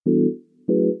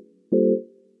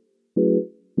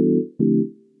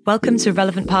Welcome to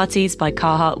Relevant Parties by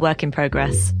Carhartt Work in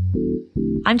Progress.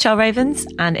 I'm Char Ravens,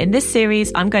 and in this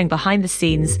series, I'm going behind the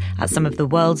scenes at some of the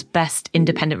world's best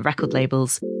independent record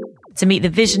labels to meet the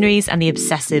visionaries and the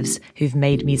obsessives who've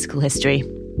made musical history.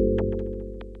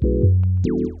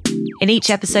 In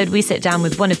each episode, we sit down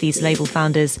with one of these label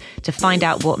founders to find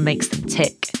out what makes them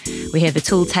tick. We hear the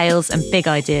tall tales and big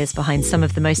ideas behind some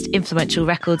of the most influential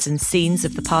records and scenes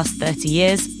of the past 30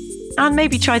 years, and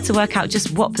maybe try to work out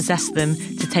just what possessed them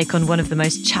to take on one of the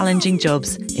most challenging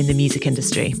jobs in the music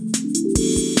industry.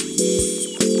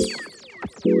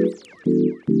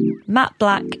 Matt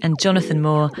Black and Jonathan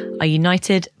Moore are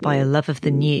united by a love of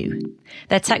the new.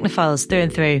 They're technophiles through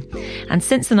and through, and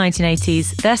since the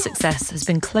 1980s, their success has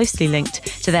been closely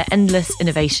linked to their endless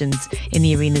innovations in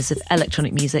the arenas of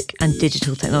electronic music and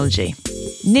digital technology.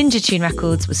 Ninja Tune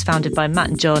Records was founded by Matt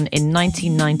and John in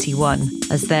 1991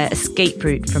 as their escape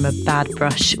route from a bad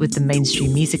brush with the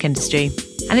mainstream music industry.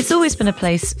 And it's always been a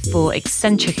place for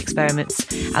eccentric experiments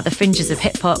at the fringes of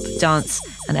hip-hop, dance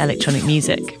and electronic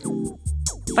music.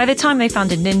 By the time they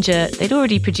founded Ninja, they'd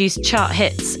already produced chart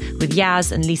hits with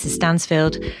Yaz and Lisa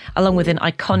Stansfield, along with an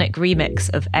iconic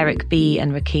remix of Eric B.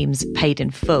 and Rakim's Paid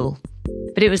in Full.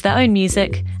 But it was their own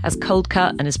music, as Cold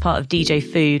Cut and as part of DJ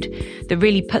Food, that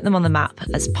really put them on the map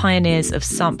as pioneers of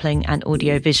sampling and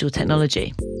audio-visual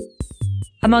technology.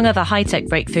 Among other high-tech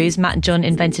breakthroughs, Matt and John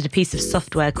invented a piece of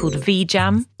software called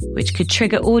VJam, which could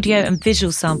trigger audio and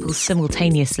visual samples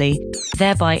simultaneously,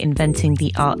 thereby inventing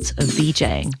the art of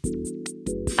VJing.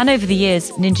 And over the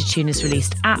years, Ninja Tune has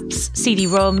released apps,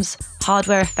 CD-ROMs,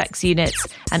 hardware effects units,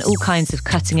 and all kinds of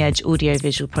cutting-edge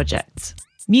audio-visual projects.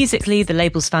 Musically, the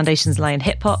label's foundations lie in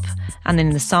hip-hop and in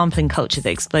the sampling culture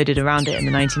that exploded around it in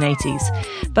the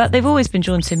 1980s. But they've always been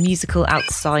drawn to musical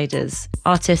outsiders,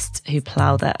 artists who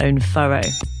plough their own furrow.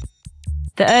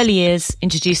 The early years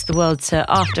introduced the world to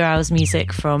after-hours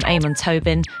music from Eamon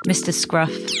Tobin, Mr.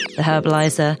 Scruff, The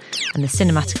Herbalizer, and the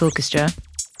Cinematic Orchestra.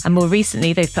 And more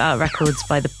recently, they've put out records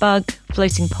by The Bug,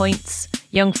 Floating Points,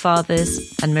 Young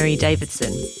Fathers, and Marie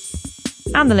Davidson.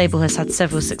 And the label has had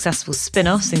several successful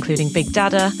spin-offs, including Big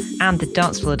Dada and the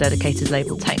dance floor dedicated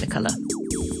label Technicolor.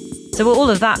 So what all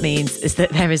of that means is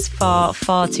that there is far,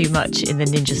 far too much in the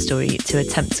Ninja story to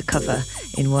attempt to cover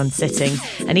in one sitting.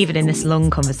 And even in this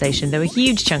long conversation, there were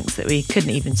huge chunks that we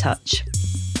couldn't even touch.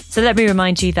 So let me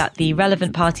remind you that the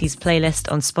Relevant Parties playlist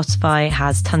on Spotify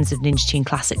has tons of Ninja Tune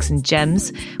classics and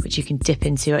gems, which you can dip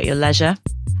into at your leisure.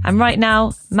 And right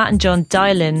now, Matt and John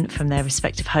dial in from their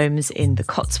respective homes in the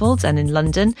Cotswolds and in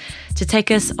London to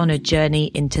take us on a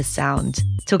journey into sound,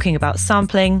 talking about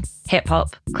sampling,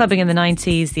 hip-hop, clubbing in the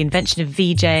 90s, the invention of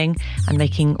VJing, and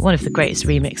making one of the greatest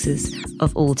remixes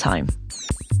of all time.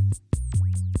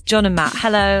 John and Matt,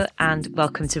 hello, and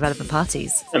welcome to Relevant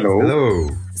Parties. Hello. Hello.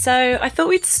 So I thought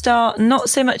we'd start not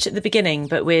so much at the beginning,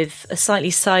 but with a slightly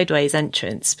sideways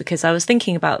entrance, because I was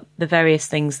thinking about the various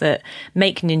things that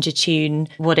make Ninja Tune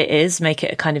what it is, make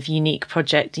it a kind of unique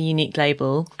project, a unique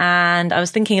label. And I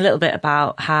was thinking a little bit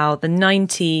about how the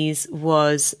 90s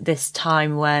was this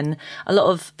time when a lot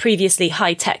of previously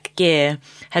high-tech gear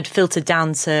had filtered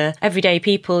down to everyday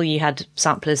people. You had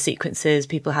samplers, sequencers,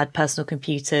 people had personal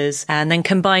computers, and then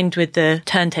combined with the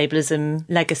turntablism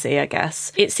legacy, I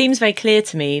guess, it seems very clear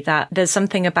to me that there's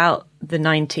something about the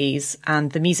 90s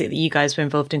and the music that you guys were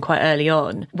involved in quite early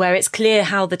on, where it's clear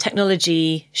how the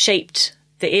technology shaped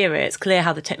the era. It's clear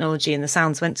how the technology and the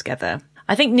sounds went together.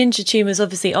 I think Ninja Tune was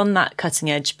obviously on that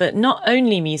cutting edge, but not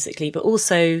only musically, but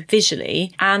also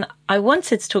visually. And I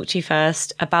wanted to talk to you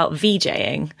first about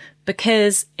VJing,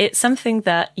 because it's something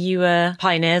that you were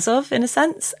pioneers of, in a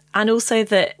sense, and also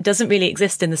that doesn't really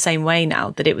exist in the same way now,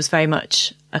 that it was very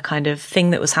much a kind of thing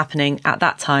that was happening at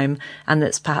that time and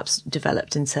that's perhaps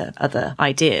developed into other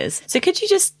ideas. So could you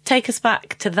just take us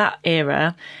back to that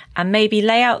era and maybe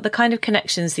lay out the kind of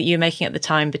connections that you were making at the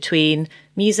time between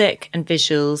music and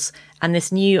visuals and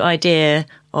this new idea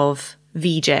of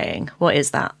VJing? What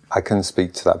is that? I can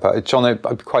speak to that, but John, I'd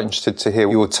be quite interested to hear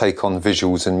your take on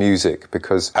visuals and music,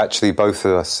 because actually both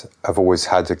of us have always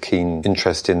had a keen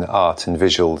interest in art and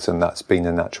visuals, and that's been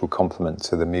a natural complement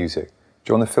to the music.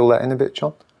 Do you want to fill that in a bit,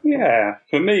 John? Yeah,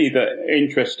 for me, the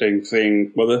interesting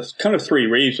thing, well, there's kind of three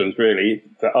reasons, really.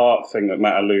 The art thing that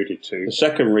Matt alluded to. The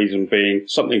second reason being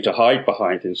something to hide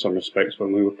behind in some respects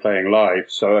when we were playing live.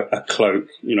 So a cloak,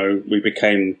 we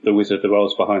became the Wizard of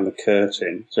Oz behind the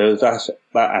curtain. So that's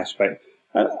that aspect.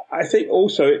 And I think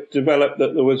also it developed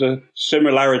that there was a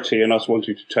similarity in us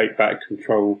wanting to take back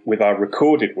control with our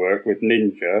recorded work with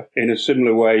Ninja. In a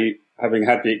similar way, having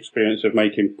had the experience of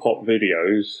making pop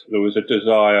videos, there was a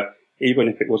desire even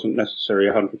if it wasn't necessarily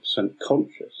 100%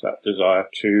 conscious, that desire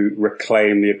to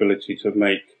reclaim the ability to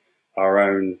make our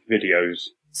own videos.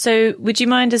 So would you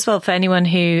mind as well, for anyone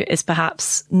who is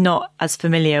perhaps not as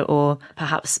familiar or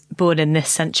perhaps born in this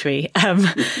century,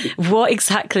 what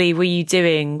exactly were you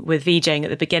doing with VJing at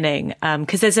the beginning?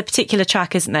 Because there's a particular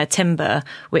track, isn't there, Timber,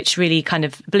 which really kind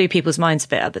of blew people's minds a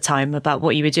bit at the time about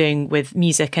what you were doing with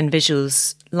music and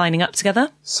visuals lining up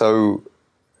together. So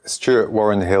Stuart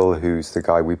Warren Hill, who's the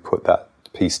guy we put that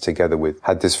piece together with,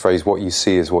 had this phrase, what you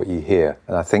see is what you hear.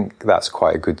 And I think that's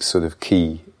quite a good sort of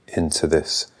key into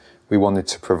this. We wanted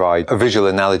to provide a visual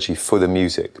analogy for the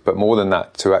music, but more than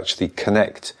that, to actually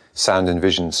connect sound and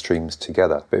vision streams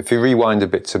together. But if you rewind a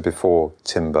bit to before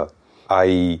Timber,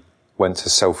 I went to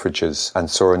Selfridges and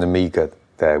saw an Amiga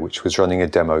there, which was running a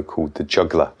demo called The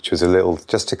Juggler, which was a little,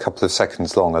 just a couple of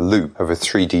seconds long, a loop of a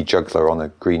 3D juggler on a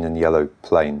green and yellow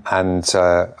plane. And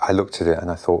I looked at it and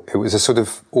I thought it was a sort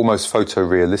of almost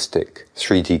photorealistic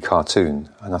 3D cartoon.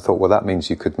 And I thought, well, that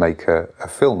means you could make a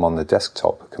film on the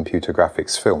desktop, a computer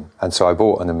graphics film. And so I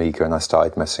bought an Amiga and I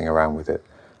started messing around with it.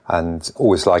 And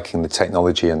always liking the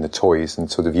technology and the toys and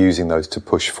sort of using those to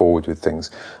push forward with things.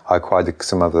 I acquired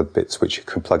some other bits which you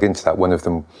could plug into that. One of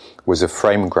them was a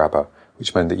frame grabber,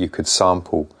 which meant that you could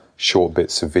sample short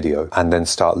bits of video and then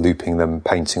start looping them,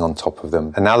 painting on top of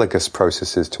them. Analogous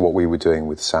processes to what we were doing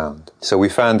with sound. So we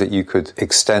found that you could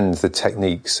extend the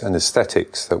techniques and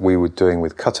aesthetics that we were doing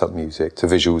with cut-up music to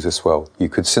visuals as well. You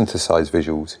could synthesize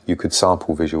visuals, you could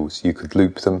sample visuals, you could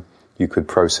loop them, you could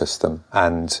process them.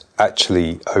 And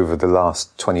actually, over the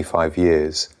last 25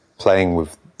 years, playing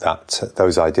with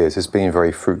those ideas has been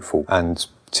very fruitful. And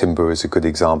Timber is a good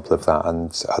example of that,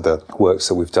 and other works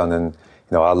that we've done. And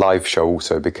our live show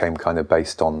also became kind of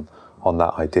based on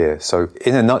that idea. So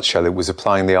in a nutshell, it was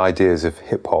applying the ideas of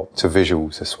hip-hop to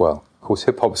visuals as well. Of course,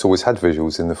 hip-hop's always had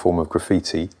visuals in the form of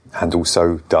graffiti and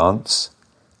also dance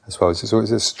as well. So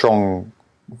it's a strong,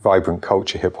 vibrant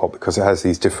culture, hip-hop, because it has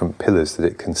these different pillars that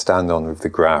it can stand on, with the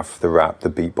graph, the rap, the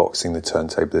beatboxing, the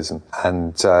turntablism.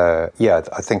 And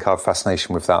I think our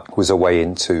fascination with that was a way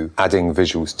into adding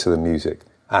visuals to the music.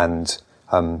 And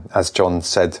as John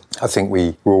said, I think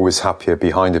we were always happier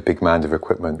behind a big mound of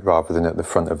equipment rather than at the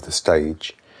front of the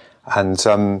stage. And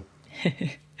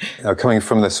coming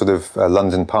from the sort of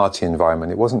London party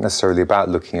environment, it wasn't necessarily about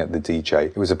looking at the DJ.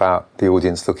 It was about the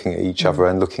audience looking at each other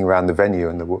and looking around the venue,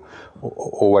 and there were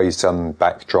always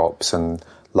backdrops and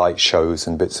light shows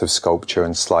and bits of sculpture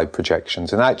and slide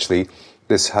projections. And actually,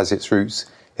 this has its roots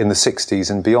in the 60s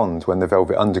and beyond, when the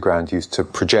Velvet Underground used to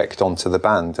project onto the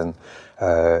band, and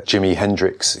Jimi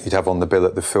Hendrix you'd have on the bill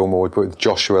at the Fillmore, but with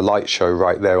Joshua Light Show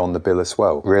right there on the bill as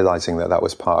well, realising that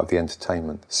was part of the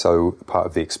entertainment, so part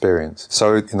of the experience.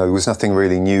 So, there was nothing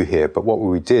really new here, but what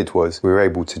we did was we were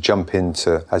able to jump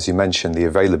into, as you mentioned, the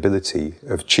availability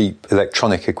of cheap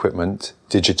electronic equipment.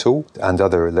 Digital and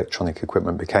other electronic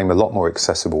equipment became a lot more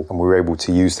accessible, and we were able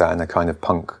to use that in a kind of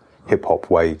punk hip-hop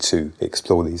way to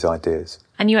explore these ideas.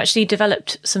 And you actually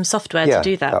developed some software to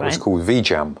do that, right? That was called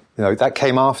VJam. That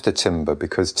came after Timber,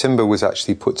 because Timber was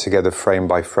actually put together frame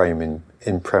by frame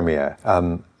in Premiere.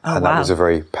 And that was a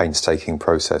very painstaking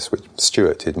process, which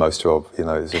Stuart did most of.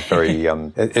 It's a very,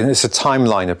 and it's a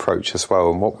timeline approach as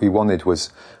well. And what we wanted was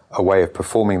a way of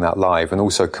performing that live and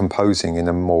also composing in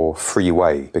a more free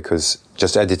way, because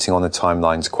just editing on a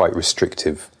timeline is quite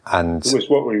restrictive. And it was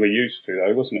what we were used to,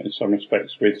 though, wasn't it, in some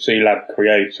respects, with C-Lab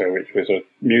Creator, which was a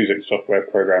music software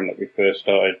program that we first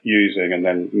started using and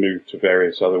then moved to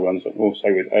various other ones, and also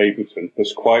with Ableton.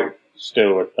 There's quite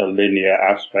still a linear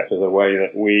aspect of the way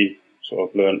that we sort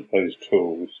of learnt those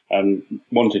tools and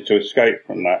wanted to escape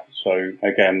from that. So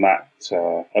again, that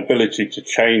ability to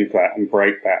change that and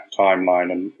break that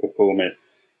timeline and perform it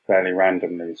fairly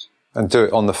randomly. And do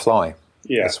it on the fly.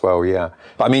 Yeah. As well, yeah.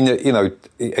 But I mean,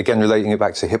 again, relating it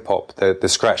back to hip-hop, the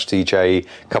scratch DJ,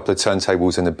 a couple of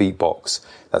turntables and a beatbox,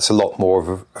 that's a lot more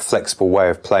of a flexible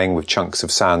way of playing with chunks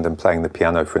of sound than playing the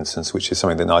piano, for instance, which is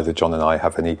something that neither John and I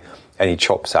have any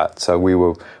chops at. So we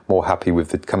were more happy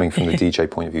with coming from the DJ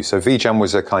point of view. So VJam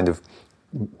was a kind of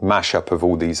mashup of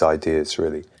all these ideas,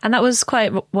 really. And that was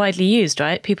quite widely used,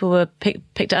 right? People were picked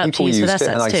it up to use for their sets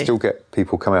too. And I still get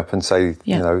people come up and say,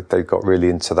 they got really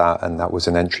into that, and that was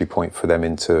an entry point for them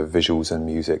into visuals and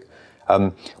music.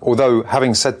 Although,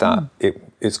 having said that,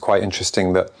 it's quite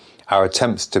interesting that our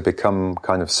attempts to become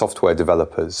kind of software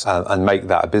developers and make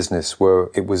that a business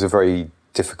it was a very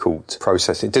difficult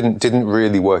process. It didn't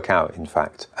really work out, in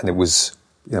fact, and it was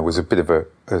a bit of a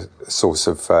source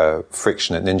of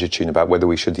friction at Ninja Tune about whether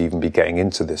we should even be getting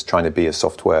into this, trying to be a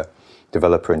software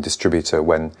developer and distributor,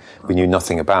 when we knew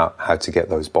nothing about how to get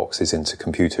those boxes into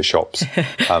computer shops.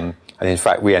 And And in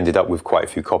fact, we ended up with quite a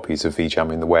few copies of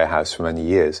VJam in the warehouse for many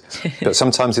years. But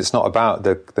sometimes it's not about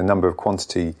the number of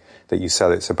quantity that you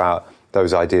sell. It's about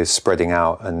those ideas spreading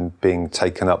out and being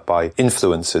taken up by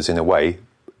influencers in a way,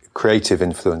 creative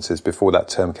influencers before that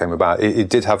term came about. It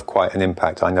did have quite an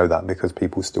impact. I know that because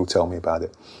people still tell me about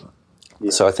it. Yeah.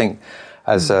 So I think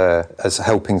as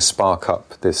helping spark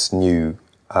up this new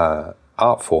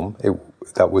art form,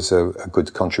 that was a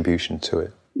good contribution to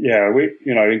it. Yeah,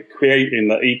 creating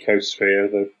the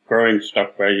ecosphere, the growing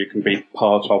stuff where you can be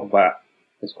part of that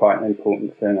is quite an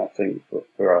important thing, I think,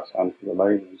 for us and for the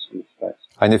label in some respects.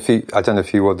 And I don't know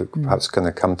if you were perhaps going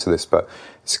to come to this, but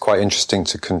it's quite interesting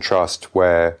to contrast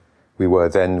where we were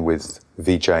then with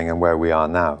VJing and where we are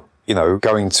now.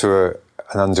 Going to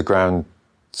an underground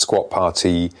squat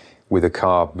party with a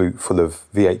car boot full of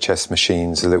VHS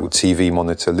machines, a little TV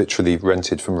monitor, literally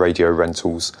rented from Radio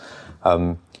Rentals,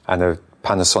 and a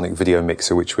Panasonic video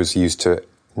mixer, which was used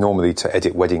normally to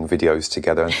edit wedding videos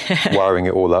together, and wiring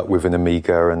it all up with an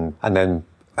Amiga, and then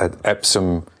an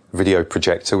Epson video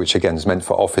projector, which again is meant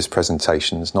for office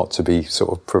presentations, not to be sort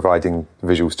of providing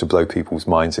visuals to blow people's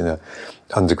minds in a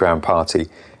underground party.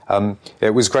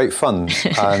 It was great fun,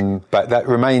 but that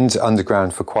remained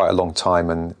underground for quite a long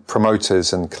time, and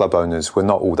promoters and club owners were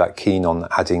not all that keen on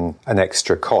adding an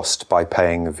extra cost by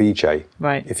paying a VJ.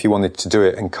 Right. If you wanted to do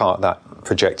it and cart that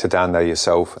projector down there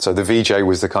yourself. So the VJ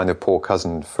was the kind of poor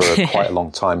cousin for quite a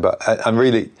long time, and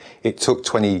really it took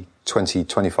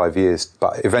 25 years,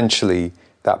 but eventually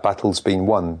that battle's been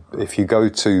won. If you go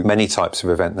to many types of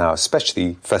event now,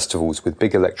 especially festivals with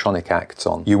big electronic acts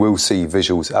on, you will see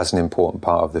visuals as an important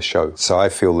part of the show. So I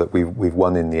feel that we've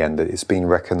won in the end, that it's been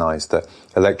recognised that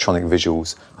electronic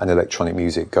visuals and electronic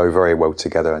music go very well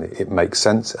together, and it makes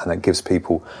sense, and it gives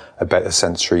people a better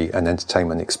sensory and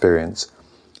entertainment experience.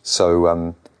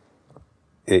 So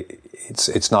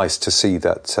it's nice to see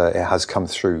that it has come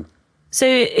through. So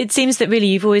it seems that really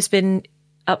you've always been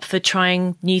up for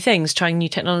trying new things, trying new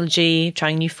technology,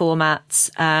 trying new formats.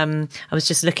 I was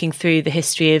just looking through the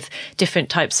history of different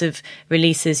types of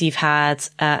releases. You've had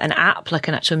an app, like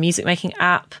an actual music making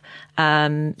app,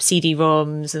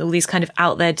 CD-ROMs, and all these kind of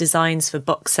out there designs for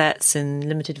box sets and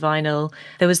limited vinyl.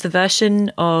 There was the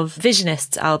version of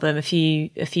Visionist's album a few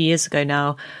years ago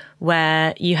now,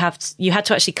 where you had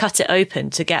to actually cut it open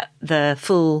to get the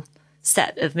full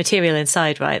set of material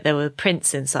inside, right? There were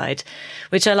prints inside,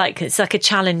 which I like. It's like a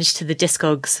challenge to the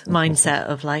Discogs mindset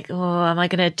of like, oh, am I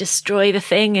going to destroy the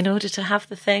thing in order to have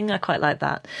the thing? I quite like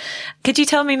that. Could you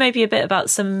tell me maybe a bit about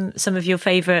some of your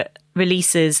favourite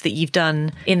releases that you've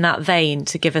done in that vein,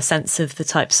 to give a sense of the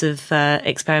types of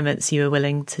experiments you were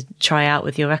willing to try out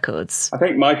with your records? I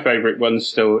think my favourite one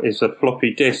still is a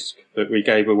floppy disk that we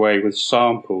gave away with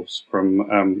samples from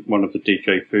one of the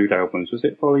DJ Food albums. Was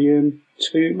it Volume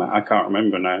 2? I can't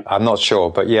remember now. I'm not sure,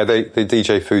 but yeah, the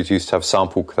DJ Food used to have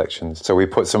sample collections, so we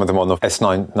put some of them on the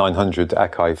S900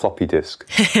 Akai floppy disk.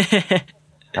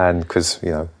 And because,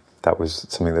 that was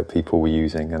something that people were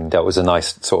using, and that was a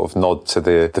nice sort of nod to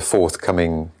the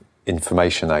forthcoming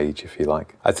information age, if you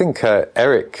like. I think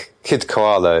Eric Kid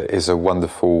Koala is a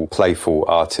wonderful, playful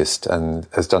artist and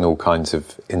has done all kinds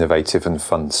of innovative and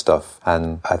fun stuff.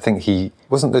 And I think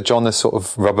wasn't there, John, a sort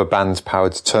of rubber band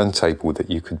powered turntable that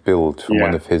you could build from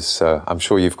one of his, I'm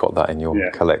sure you've got that in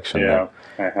your collection. Yeah.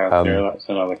 I have. That's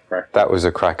another cracker. That was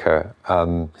a cracker.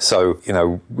 Coldcut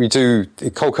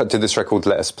did this record,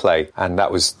 Let Us Play, and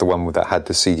that was the one that had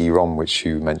the CD-ROM, which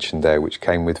you mentioned there, which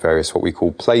came with various what we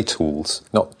call play tools.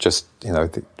 Not just,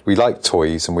 we like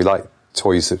toys, and we like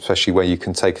toys especially where you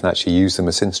can take and actually use them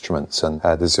as instruments, and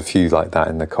there's a few like that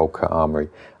in the Coldcut armoury.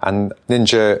 And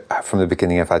Ninja, from the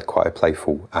beginning, have had quite a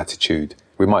playful attitude.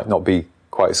 We might not be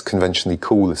quite as conventionally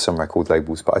cool as some record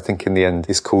labels, but I think in the end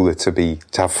it's cooler to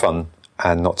have fun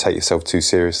and not take yourself too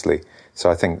seriously. So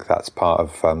I think that's part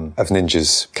of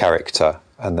Ninja's character,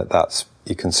 and that's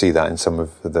you can see that in some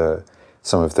of the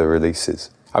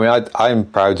releases. I mean, I'm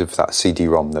proud of that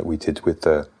CD-ROM that we did with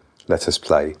the Let Us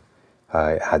Play.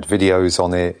 It had videos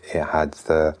on it. It had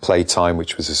the Playtime,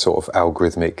 which was a sort of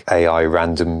algorithmic AI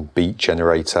random beat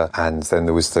generator. And then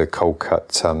there was the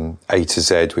Coldcut A to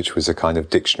Z, which was a kind of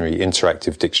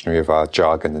interactive dictionary of our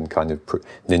jargon and kind of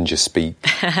ninja speak.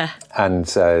 And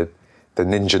the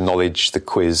Ninja Knowledge, the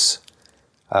quiz.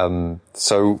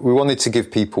 So we wanted to give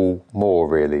people more,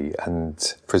 really,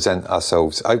 and present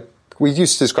ourselves. We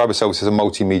used to describe ourselves as a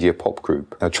multimedia pop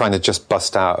group, trying to just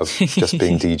bust out of just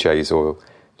being DJs or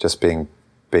just being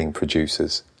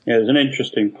producers. Yeah, there's an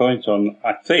interesting point on,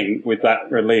 I think, with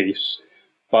that release,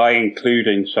 by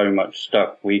including so much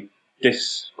stuff, we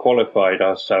disqualified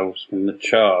ourselves from the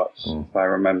charts, if I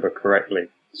remember correctly.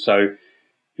 So,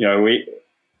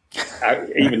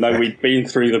 even though we'd been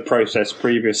through the process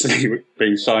previously,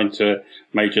 being signed to a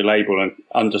major label and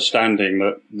understanding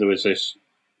that there was this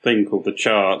thing called the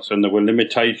charts and there were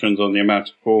limitations on the amount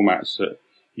of formats that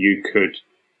you could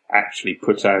actually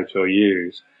put out or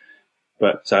use.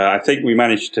 But I think we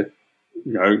managed to,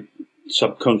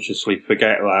 subconsciously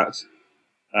forget that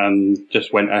and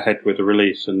just went ahead with the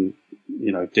release and,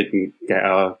 didn't get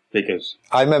our figures.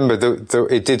 I remember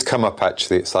it did come up,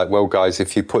 actually. It's like, well, guys,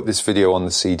 if you put this video on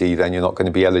the CD, then you're not going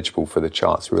to be eligible for the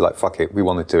charts. We were like, fuck it, we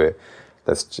want to do it.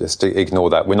 Let's just ignore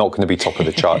that. We're not going to be top of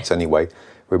the charts anyway.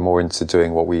 We're more into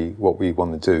doing what we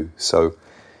want to do. So,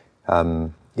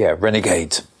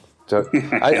 Renegade. So,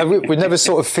 we never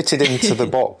sort of fitted into the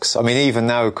box. I mean, even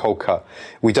now, Coldcut,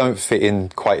 we don't fit in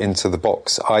quite into the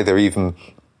box either. Even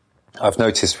I've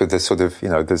noticed with the sort of,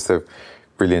 there's the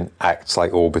brilliant acts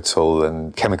like Orbital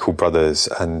and Chemical Brothers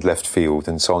and Left Field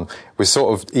and so on. We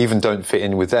sort of even don't fit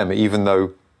in with them, even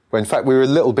though, well, in fact, we were a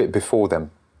little bit before them,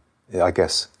 I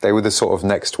guess. They were the sort of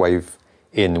next wave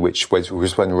in, which was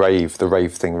when the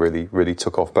rave thing really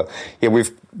took off. But yeah,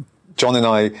 John and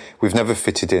I, we've never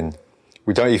fitted in.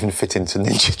 We don't even fit into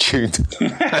Ninja Tune.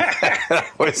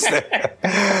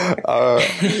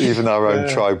 Even our own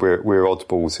tribe, we're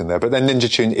oddballs in there. But then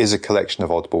Ninja Tune is a collection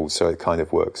of oddballs, so it kind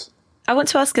of works. I want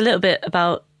to ask a little bit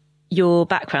about your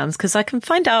backgrounds, because I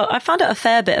found out a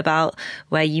fair bit about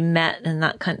where you met and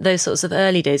those sorts of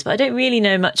early days, but I don't really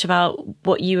know much about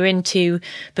what you were into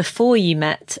before you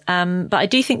met. But I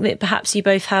do think that perhaps you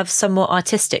both have somewhat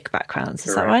artistic backgrounds.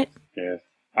 Is that right? Yeah.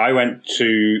 I went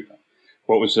to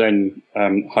what was then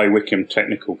High Wycombe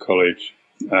Technical College,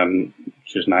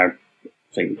 which is now, I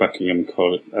think, Buckingham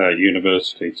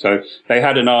University. So they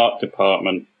had an art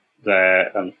department there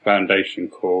and a foundation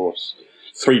course,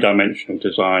 three-dimensional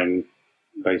design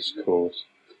based course.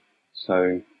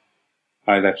 So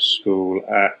I left school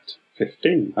at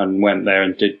 15 and went there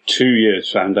and did 2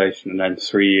 years foundation and then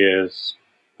 3 years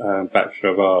Bachelor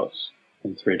of Arts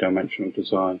in three-dimensional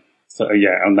design. So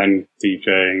and then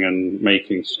DJing and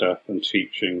making stuff and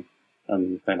teaching,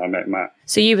 and then I met Matt.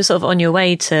 So you were sort of on your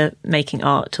way to making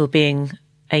art or being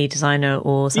a designer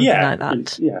or something like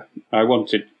that? Yeah, I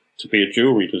wanted to be a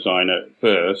jewellery designer at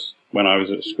first when I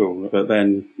was at school, but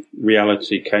then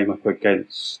reality came up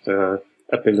against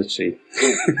ability.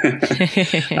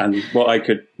 And what I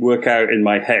could work out in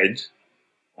my head,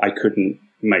 I couldn't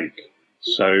make.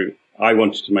 So I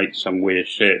wanted to make some weird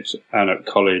shit, and at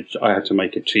college I had to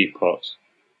make a teapot,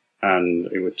 and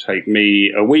it would take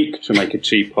me a week to make a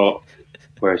teapot,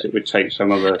 whereas it would take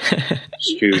some other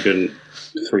student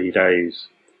 3 days.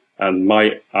 And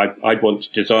I'd want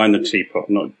to design the teapot,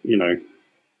 not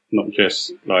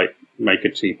just like make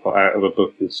a teapot out of a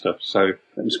book and stuff. So it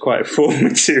was quite a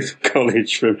formative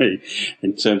college for me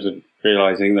in terms of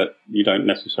realising that you don't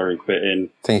necessarily fit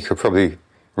in. I think you could probably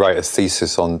write a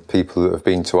thesis on people that have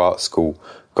been to art school,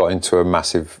 got into a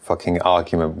massive fucking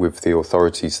argument with the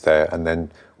authorities there, and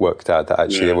then worked out that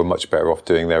actually they were much better off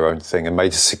doing their own thing and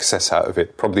made a success out of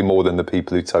it, probably more than the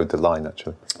people who towed the line,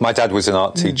 actually. My dad was an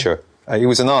art teacher. He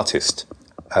was an artist,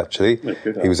 actually.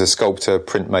 He was a sculptor,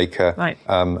 printmaker,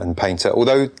 and painter.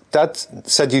 Although Dad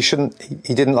said he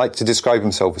didn't like to describe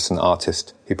himself as an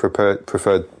artist. He preferred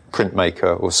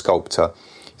printmaker or sculptor.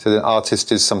 So an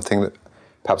artist is something that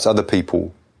perhaps other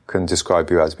people can describe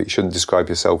you as, but you shouldn't describe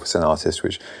yourself as an artist,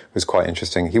 which was quite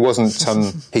interesting. He wasn't,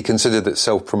 he considered that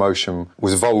self-promotion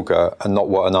was vulgar and not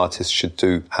what an artist should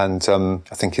do. And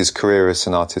I think his career as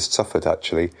an artist suffered,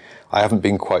 actually. I haven't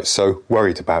been quite so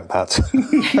worried about that,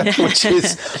 which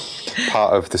is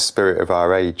part of the spirit of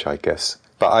our age, I guess.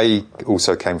 But I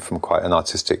also came from quite an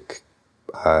artistic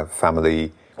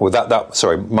family. Well,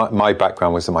 my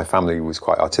background was that my family was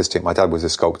quite artistic. My dad was a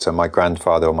sculptor. My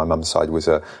grandfather on my mum's side was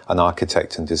an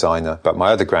architect and designer. But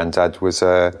my other granddad was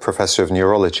a professor of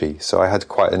neurology. So I had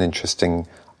quite an interesting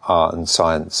art and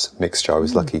science mixture. I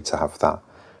was lucky to have that.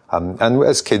 And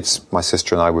as kids, my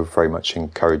sister and I were very much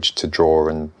encouraged to draw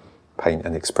and paint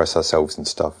and express ourselves and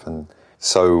stuff. And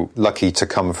so lucky to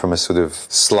come from a sort of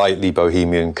slightly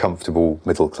bohemian, comfortable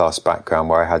middle-class background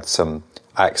where I had some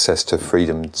access to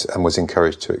freedom and was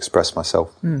encouraged to express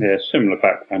myself. Yeah, similar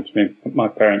background to me. My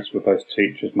parents were both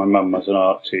teachers. My mum was an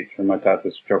art teacher and my dad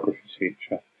was a geography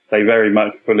teacher. They very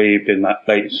much believed in that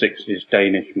late 60s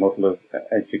Danish model of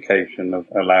education, of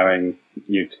allowing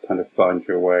you to kind of find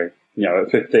your way. You know,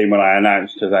 at 15, when I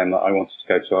announced to them that I wanted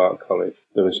to go to art college,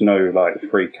 there was no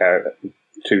freak out.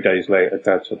 2 days later,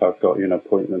 Dad said, "I've got you an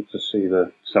appointment to see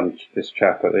this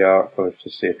chap at the art college to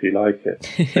see if you like it."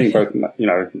 I think both,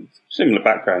 similar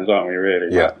backgrounds, aren't we,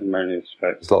 really? Yeah. In many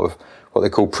respects. There's a lot of what they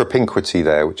call propinquity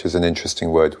there, which is an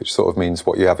interesting word, which sort of means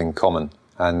what you have in common.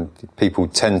 And people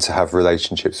tend to have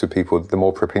relationships with people. The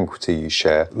more propinquity you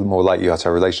share, the more likely you are to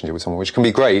have a relationship with someone, which can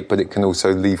be great, but it can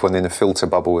also leave one in a filter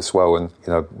bubble as well, and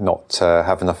not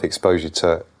have enough exposure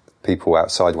to people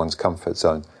outside one's comfort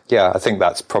zone. Yeah, I think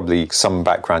that's probably some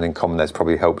background in common that's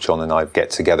probably helped John and I get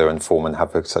together and form and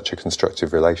have such a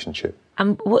constructive relationship.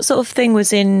 And what sort of thing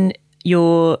was in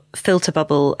your filter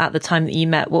bubble at the time that you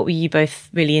met? What were you both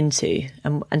really into?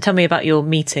 And tell me about your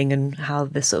meeting and how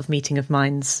this sort of meeting of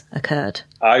minds occurred.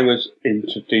 I was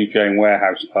into DJing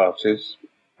warehouse parties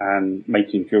and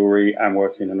making jewellery and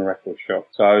working in a record shop.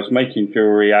 So I was making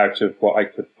jewellery out of what I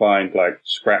could find, like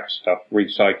scrap stuff,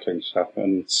 recycling stuff,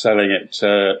 and selling it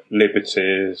to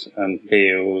Liberties and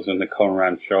Heels and the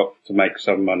Conran shop to make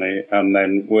some money, and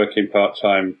then working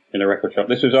part-time in a record shop.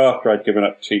 This was after I'd given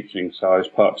up teaching, so I was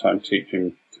part-time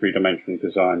teaching three-dimensional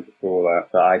design before that.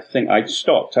 But I think I'd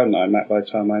stopped, hadn't I, Matt, by the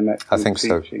time I met you? I think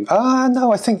teaching. So.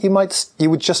 No, I think you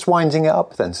were just winding it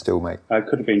up then still, mate. I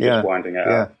could have been just winding it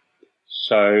up.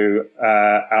 So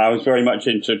I was very much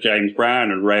into James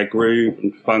Brown and rare groove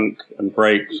and funk and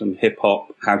breaks and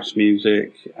hip-hop, house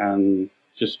music, and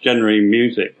just generally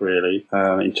music, really,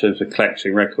 in terms of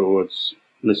collecting records,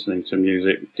 listening to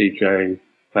music, DJing,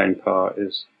 playing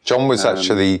parties. John was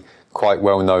actually quite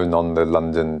well known on the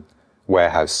London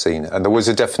warehouse scene, and there was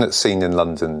a definite scene in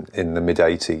London in the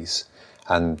mid-'80s.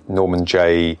 And Norman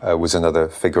Jay was another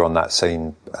figure on that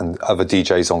scene, and other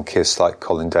DJs on KISS like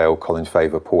Colin Dale, Colin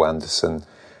Faver, Paul Anderson,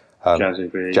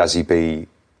 Jazzy B.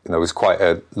 It was quite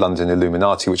a London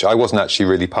Illuminati, which I wasn't actually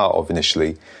really part of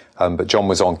initially. But John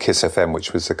was on KISS FM,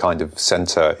 which was the kind of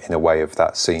centre, in a way, of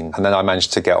that scene. And then I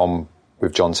managed to get on,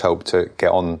 with John's help, to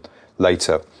get on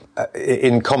later.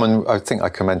 In common, I think I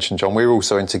can mention, John, we were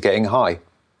also into getting high.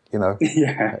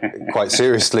 Quite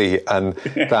seriously, and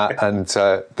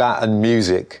that and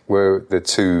music were the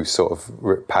two sort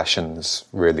of passions,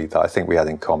 really, that I think we had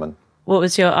in common. What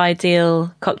was your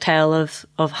ideal cocktail of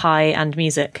high and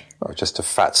music? Oh, just a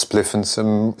fat spliff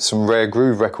and some rare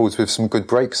groove records with some good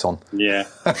breaks on. Yeah.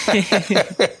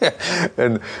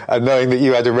 and knowing that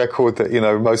you had a record that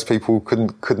most people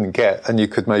couldn't get, and you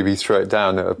could maybe throw it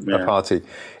down at a party.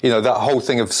 That whole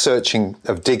thing of searching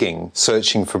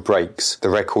for breaks, the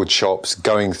record shops,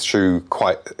 going through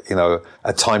quite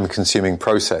a time-consuming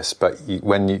process. But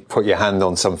when you put your hand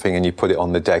on something and you put it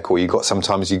on the deck, or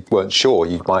sometimes you weren't sure,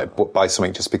 you might buy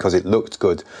something just because it looked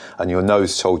good, and your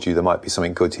nose told you there might be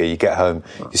something good here. You get home,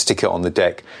 you stick it on the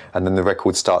deck, and then the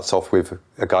record starts off with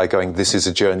a guy going, "This is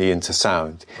a journey into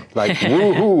sound." Like,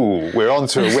 woohoo, we're on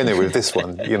to a winner with this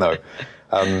one,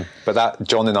 But that,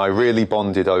 John and I really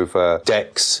bonded over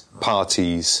decks,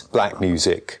 parties, black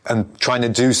music, and trying to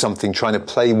do something, trying to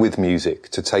play with music,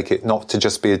 to take it, not to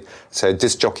just be a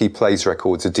disc jockey plays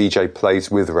records, a DJ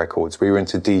plays with records. We were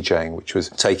into DJing, which was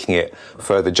taking it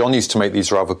further. John used to make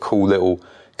these rather cool little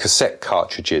cassette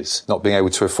cartridges, not being able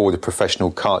to afford a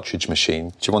professional cartridge machine.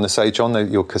 Do you want to say,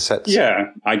 John, your cassettes?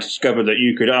 Yeah, I discovered that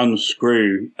you could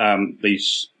unscrew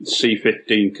these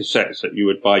C15 cassettes that you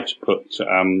would buy to put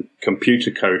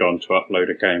computer code on to upload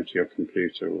a game to your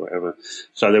computer or whatever.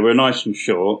 So they were nice and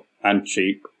short and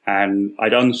cheap, and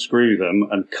I'd unscrew them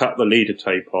and cut the leader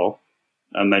tape off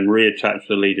and then reattach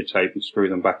the leader tape and screw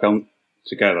them back on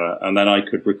together, and then I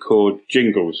could record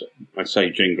jingles. I say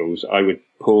jingles, I would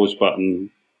pause button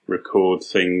record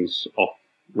things off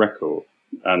record,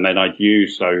 and then I'd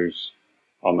use those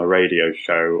on the radio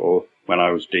show or when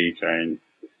I was DJing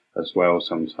as well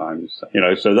sometimes.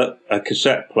 So that a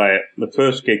cassette player, the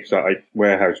first gigs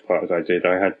warehouse parties I did,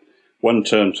 I had one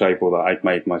turntable that I'd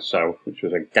made myself, which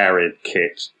was a Garrett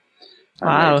kit.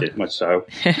 Wow. I made it myself.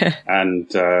 And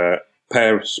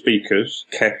pair of speakers,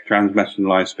 Kef transmission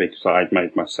line speakers that I'd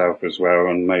made myself as well,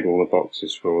 and made all the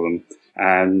boxes for them.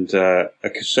 And a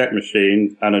cassette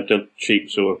machine and a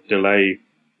cheap sort of delay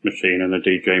machine and a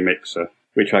DJ mixer,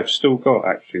 which I've still got,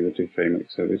 actually, the DJ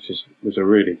mixer, which was a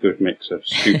really good mixer,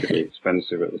 stupidly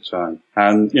expensive at the time.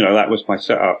 And, that was my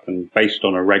setup, and based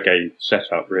on a reggae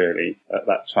setup, really. At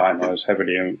that time, I was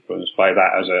heavily influenced by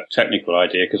that as a technical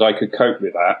idea, because I could cope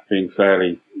with that, being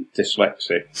fairly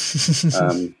dyslexic.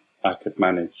 I could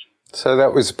manage. So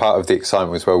that was part of the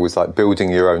excitement as well, was like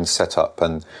building your own setup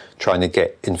and trying to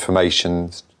get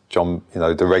information. John, the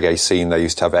reggae scene, they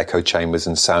used to have echo chambers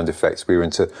and sound effects. We were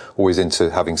always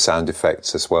into having sound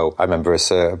effects as well. I remember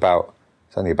us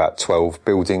only about 12,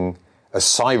 building a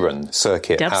siren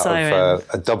circuit of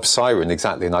a dub siren,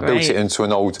 exactly. And I built it into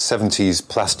an old 70s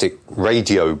plastic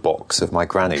radio box of my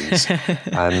granny's.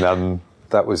 And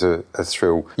that was a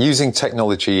thrill. Using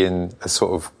technology in a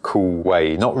sort of cool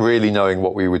way, not really knowing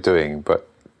what we were doing, but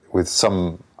with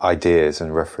some ideas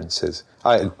and references.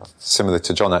 Similar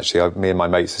to John, actually, me and my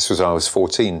mates, this was when I was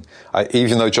 14.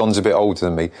 Even though John's a bit older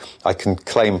than me, I can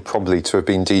claim probably to have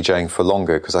been DJing for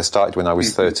longer because I started when I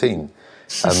was 13.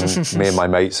 Me and my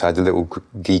mates had a little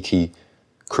geeky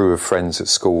crew of friends at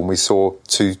school, and we saw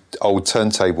 2 old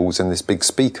turntables and this big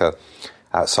speaker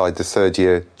outside the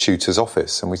third-year tutor's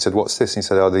office. And we said, what's this? And he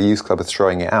said, the youth club are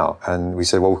throwing it out. And we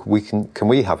said, well, can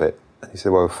we have it? And he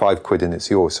said, well, £5 and it's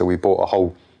yours. So we bought a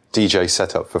whole DJ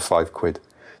setup for £5.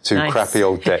 2 Nice. crappy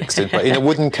old decks, but in a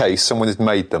wooden case. Someone had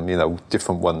made them,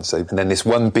 different ones. And then this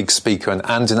one big speaker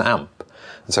and an amp.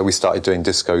 And so we started doing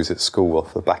discos at school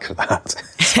off the back of that.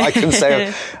 So I can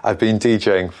say I've been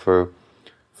DJing for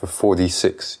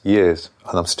 46 years,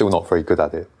 and I'm still not very good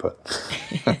at it. But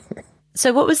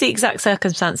So what was the exact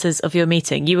circumstances of your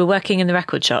meeting? You were working in the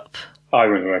record shop? I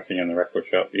was working in the record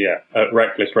shop, at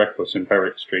Reckless Records in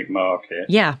Berwick Street Market.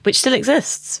 Yeah, which still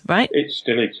exists, right? It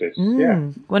still exists, yeah.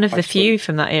 One of the few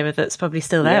from that era that's probably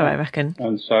still there, I reckon.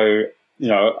 And so,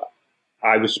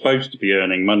 I was supposed to be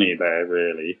earning money there,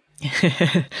 really.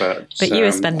 But you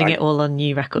were spending it all on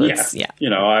new records. Yeah.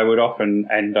 I would often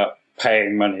end up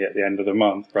paying money at the end of the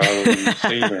month rather than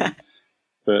receiving.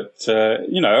 But,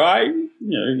 I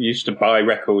used to buy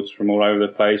records from all over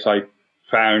the place. I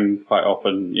found quite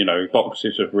often,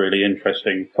 boxes of really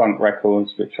interesting funk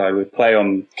records, which I would play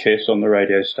on Kiss on the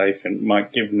radio station,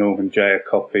 might give Norman Jay a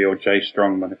copy or Jay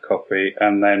Strongman a copy,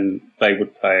 and then they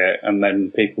would play it, and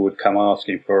then people would come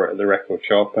asking for it at the record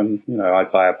shop, and,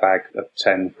 I'd buy a bag of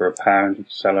 10 for £1 and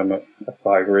sell them at a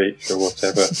 £5 each or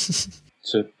whatever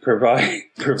to provide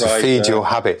to feed your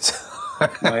habit.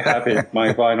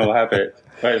 my vinyl habit.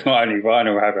 But it's not only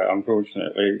vinyl habit,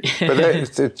 unfortunately.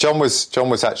 But John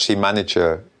was actually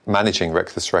managing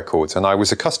Reckless Records, and I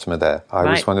was a customer there.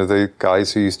 I was one of the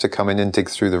guys who used to come in and dig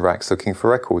through the racks looking for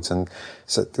records. And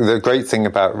so the great thing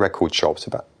about record shops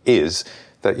is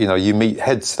that you meet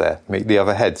heads there, meet the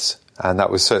other heads, and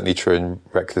that was certainly true in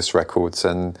Reckless Records.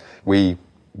 And we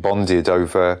bonded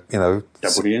over, Double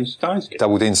D and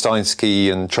Steinsky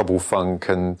and Trouble Funk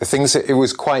and the things that it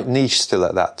was quite niche still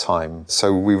at that time.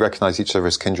 So we recognised each other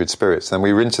as kindred spirits. And then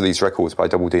we were into these records by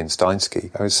Double D and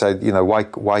Steinsky. I would say,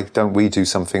 why don't we do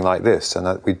something like this?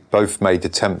 And we both made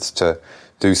attempts to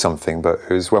do something, but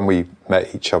it was when we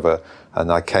met each other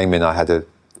and I came in, I had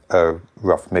a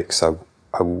rough mix I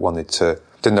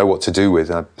didn't know what to do with,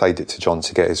 and I played it to John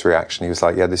to get his reaction. He was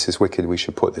like, yeah, this is wicked, we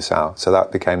should put this out. So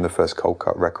that became the first Cold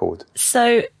Cut record.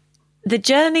 So the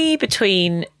journey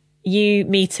between you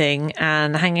meeting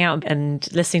and hanging out and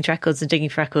listening to records and digging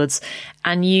for records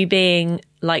and you being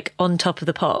like on top of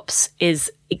the pops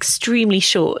is extremely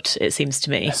short, it seems to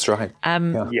me. That's right.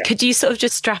 Could you sort of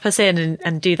just strap us in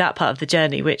and do that part of the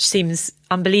journey, which seems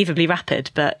unbelievably rapid,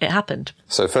 but it happened?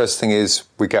 So first thing is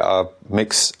we get our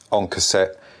mix on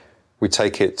cassette. We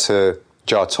take it to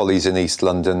Jar Tolly's in East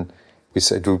London. We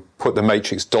said, we'll put the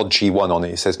Matrix Dodgy 1 on it.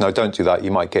 He says, no, don't do that.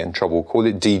 You might get in trouble. Call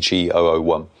it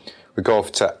DG001. We go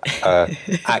off to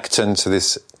Acton, to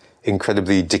this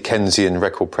incredibly Dickensian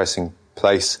record pressing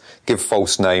place, give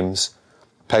false names,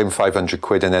 pay them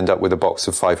 £500 and end up with a box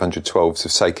of 512s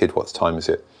of Say Kid, what time is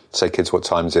it? Say Kids, what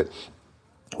time is it?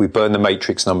 We burn the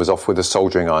Matrix numbers off with a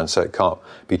soldering iron so it can't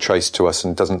be traced to us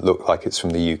and doesn't look like it's from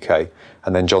the UK.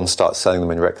 And then John starts selling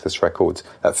them in Reckless Records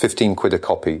at £15 a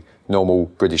copy, normal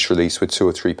British release with £2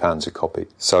 or £3 a copy.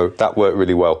 So that worked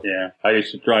really well. Yeah, I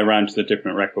used to drive around to the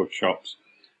different record shops.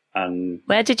 And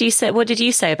what did you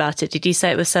say about it? Did you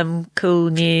say it was some cool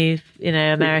new,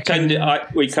 American?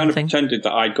 We kind of pretended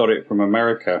that I got it from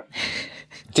America.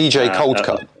 DJ Cold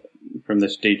Cut. From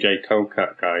this DJ Cold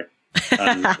Cut guy.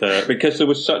 And because there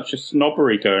was such a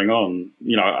snobbery going on,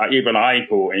 even I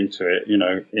bought into it,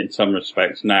 in some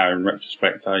respects. Now, in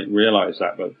retrospect, I realise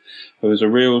that, but there was a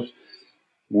real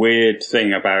weird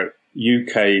thing about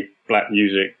UK black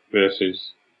music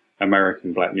versus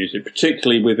American black music,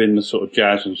 particularly within the sort of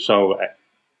jazz and soul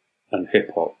and hip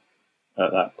hop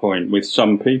at that point, with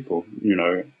some people,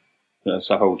 That's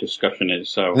a whole discussion in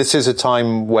itself. This is a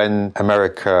time when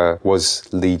America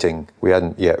was leading. We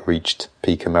hadn't yet reached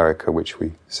peak America, which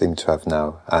we seem to have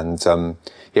now. And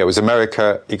it was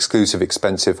America, exclusive,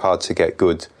 expensive, hard to get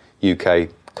good. UK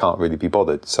can't really be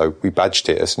bothered. So we badged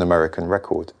it as an American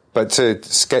record. But to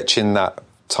sketch in that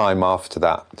time after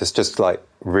that, just like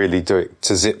really do it,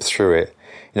 to zip through it.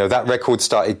 That record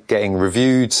started getting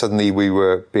reviewed. Suddenly we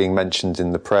were being mentioned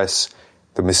in the press.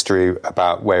 The mystery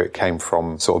about where it came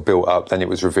from sort of built up. Then it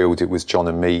was revealed it was John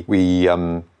and me. We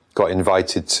got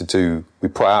invited we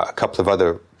put out a couple of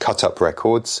other cut-up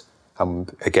records.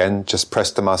 Again, just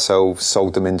pressed them ourselves,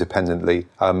 sold them independently.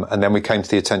 And then we came to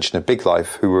the attention of Big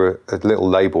Life, who were a little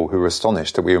label who were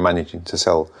astonished that we were managing to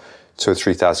sell 2,000 or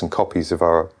 3,000 copies of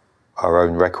our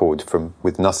own record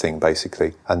with nothing,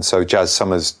 basically. And so Jazz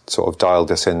Summers sort of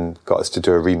dialed us in, got us to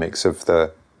do a remix of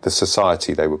the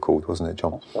Society, they were called, wasn't it,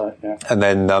 John? That's right, yeah. And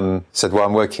then said, well,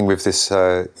 I'm working with this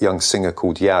young singer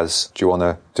called Yaz. Do you want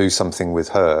to do something with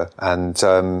her? And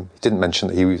he didn't mention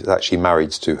that he was actually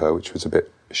married to her, which was a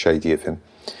bit shady of him.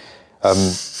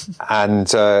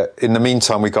 And in the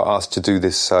meantime, we got asked to do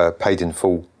this Paid in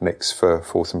Full mix for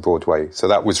 4th and Broadway. So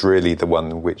that was really the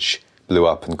one which blew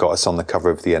up and got us on the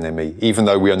cover of the NME, even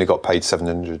though we only got paid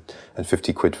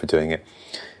 750 quid for doing it.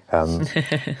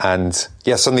 And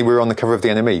yeah, suddenly we were on the cover of the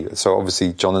NME. So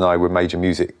obviously John and I were major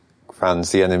music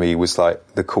fans. The NME was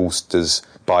like the Coolster's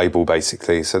Bible,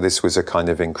 basically. So this was a kind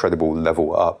of incredible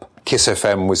level up. Kiss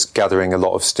FM was gathering a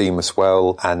lot of steam as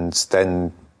well. And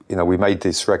then, we made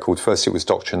this record. First it was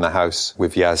Doctor in the House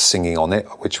with Yaz singing on it,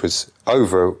 which was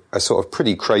over a sort of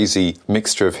pretty crazy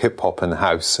mixture of hip hop and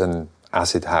house and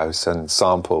acid house and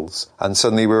samples. And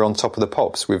suddenly we were on Top of the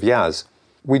Pops with Yaz.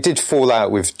 We did fall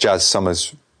out with Jazz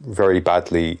Summers very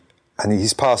badly, and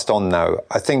he's passed on now.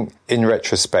 I think in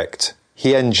retrospect,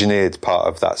 he engineered part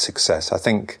of that success. I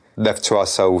think left to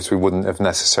ourselves, we wouldn't have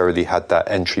necessarily had that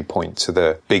entry point to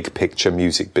the big picture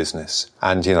music business.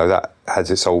 And, that has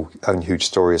its own huge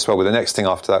story as well. But the next thing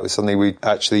after that was suddenly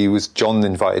John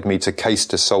invited me to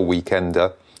Caister Soul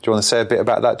Weekender. Do you want to say a bit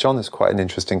about that, John? It's quite an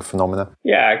interesting phenomenon.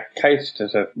 Yeah,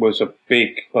 Caister was a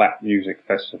big black music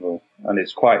festival, and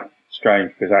it's quite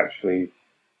strange because actually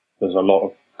there's a lot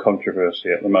of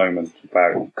controversy at the moment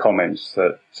about comments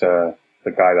that the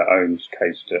guy that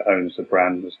owns the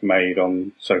brand, has made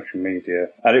on social media.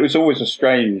 And it was always a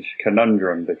strange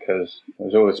conundrum because there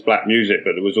was all this black music,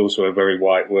 but there was also a very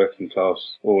white working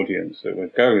class audience that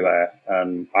would go there.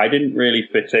 And I didn't really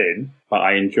fit in, but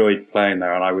I enjoyed playing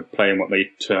there, and I would play in what they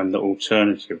termed the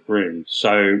alternative room.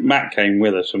 So Matt came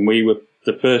with us, and we were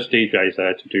the first DJs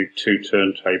there to do 2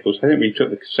 turntables. I think we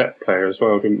took the cassette player as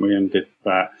well, didn't we, and did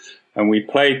that. And we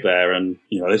played there, and,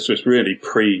 this was really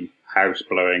pre-house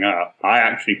blowing up. I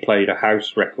actually played a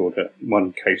house record at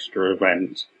one Caister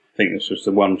event. I think this was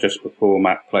the one just before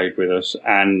Matt played with us,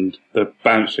 and the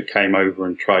bouncer came over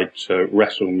and tried to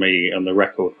wrestle me and the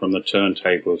record from the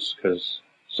turntables because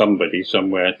somebody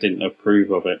somewhere didn't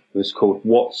approve of it. It was called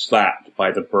What's That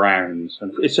by the Browns,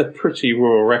 and it's a pretty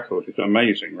raw record. It's an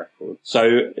amazing record.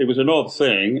 So it was an odd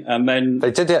thing, and then they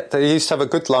used to have a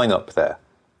good lineup there,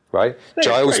 right?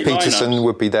 Giles Peterson lineups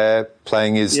would be there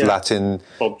playing his Latin.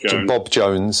 Bob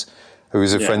Jones, who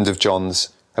was a friend of John's.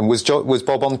 And was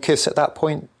Bob on Kiss at that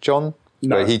point, John?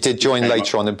 No, he did join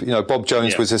later on. Bob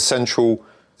Jones was a central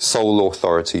soul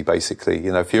authority, basically.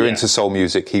 If you're into soul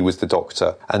music, he was the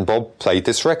doctor. And Bob played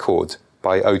this record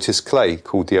by Otis Clay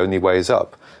called The Only Way Is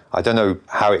Up. I don't know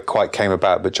how it quite came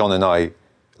about, but John and I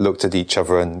looked at each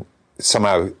other and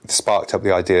somehow sparked up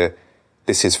the idea,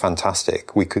 this is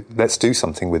fantastic. Let's do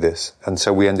something with this. And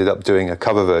so we ended up doing a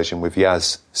cover version with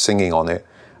Yaz singing on it.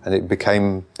 And it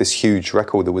became this huge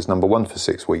record that was number 1 for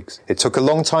 6 weeks. It took a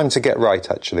long time to get right,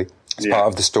 actually. It's part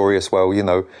of the story as well.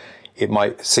 It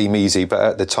might seem easy, but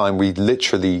at the time we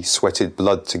literally sweated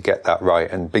blood to get that right.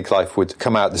 And Big Life would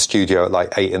come out the studio at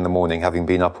like 8 a.m, having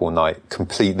been up all night,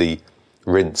 completely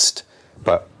rinsed.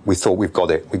 But we thought we've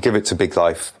got it. We'd give it to Big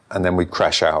Life and then we'd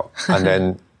crash out. And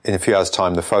then in a few hours'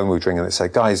 time, the phone would ring and they'd say,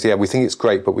 guys, we think it's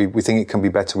great, but we think it can be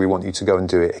better. We want you to go and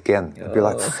do it again. I'd be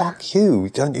like, fuck you.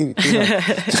 Don't you?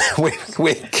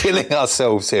 We're killing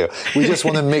ourselves here. We just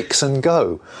want to mix and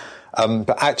go.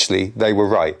 But actually, they were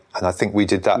right. And I think we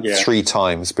did that 3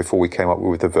 times before we came up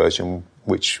with a version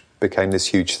which became this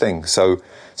huge thing. So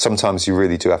sometimes you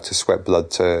really do have to sweat blood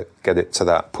to get it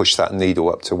to push that needle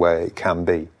up to where it can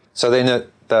be. So then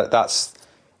that's,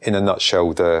 in a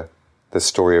nutshell, the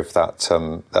story of that.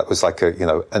 That was like an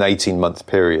 18-month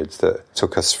period that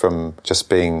took us from just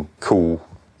being cool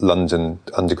London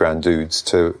underground dudes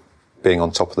to being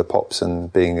on Top of the Pops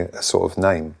and being a sort of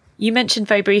name. You mentioned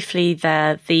very briefly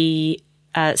there the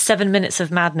 7 Minutes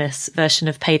of Madness version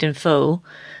of Paid in Full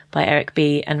by Eric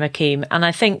B. and Rakim. And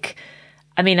I think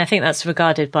that's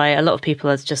regarded by a lot of people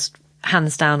as just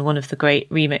hands down one of the great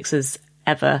remixes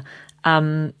ever.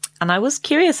 And I was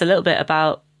curious a little bit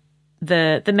about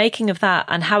the making of that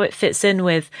and how it fits in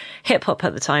with hip hop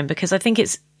at the time, because I think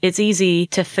it's easy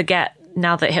to forget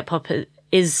now that hip hop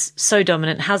is so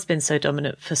dominant, has been so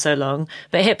dominant for so long,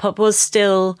 but hip hop was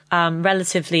still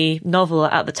relatively novel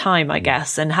at the time, I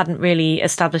guess, and hadn't really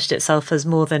established itself as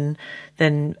more than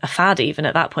a fad even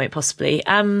at that point, possibly.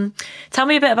 Tell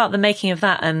me a bit about the making of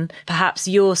that and perhaps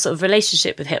your sort of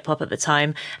relationship with hip hop at the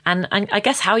time, and I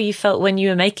guess how you felt when you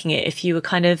were making it, if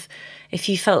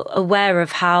you felt aware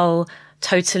of how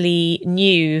totally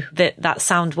new that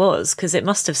sound was, because it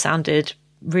must have sounded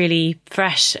really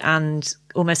fresh and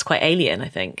almost quite alien, I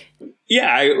think.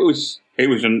 Yeah, it was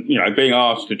being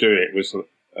asked to do it was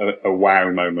a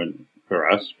wow moment for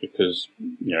us, because,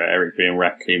 Eric B and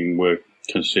Rakim were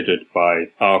considered by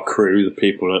our crew, the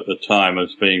people at the time,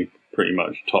 as being pretty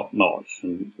much top notch.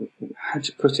 And how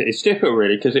to put it, it's difficult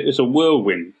really, because it was a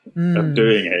whirlwind of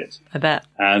doing it. I bet.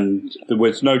 And there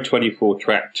was no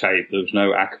 24-track tape, there was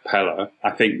no a cappella.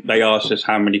 I think they asked us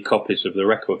how many copies of the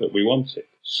record that we wanted.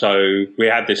 So we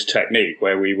had this technique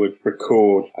where we would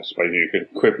record, I suppose you could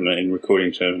equivalent in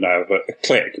recording terms now, but a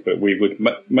click, but we would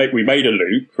we made a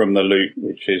loop from the loop,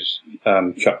 which is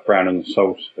Chuck Brown and the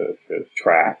Soul Searchers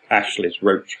track, Ashley's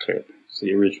Roach Clip, it's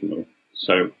the original.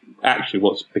 So actually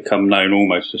what's become known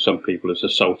almost to some people as a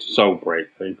soul-to-soul break.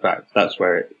 In fact, that's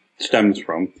where it stems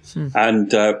from.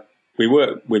 And we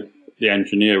worked with the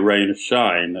engineer, Raina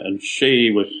Shine, and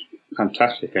she was a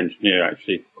fantastic engineer,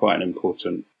 actually, quite an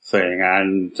important thing,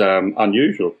 and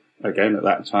unusual, again, at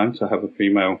that time, to have a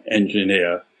female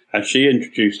engineer. And she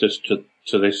introduced us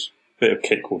to this bit of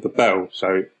kit called the Bell.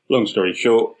 So, long story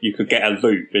short, you could get a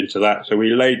loop into that. So we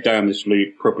laid down this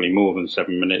loop, probably more than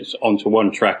 7 minutes, onto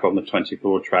one track on the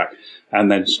 24 track,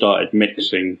 and then started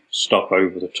mixing stuff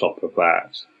over the top of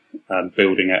that and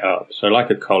building it up. So like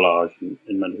a collage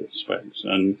in many respects,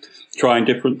 and trying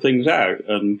different things out.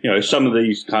 And, some of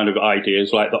these kind of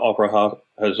ideas, like the Opera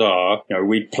Huzzah,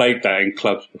 we played that in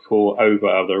clubs before over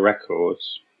other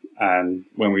records. And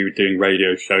when we were doing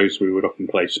radio shows, we would often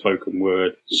play spoken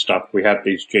word stuff. We had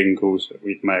these jingles that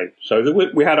we'd made. So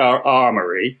we had our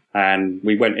armory, and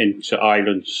we went into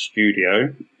Island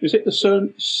Studio. Is it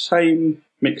the same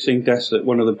mixing desk that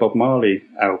one of the Bob Marley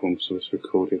albums was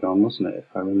recorded on, wasn't it,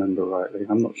 if I remember rightly?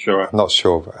 I'm not sure. I'm not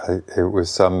sure. But it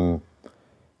was,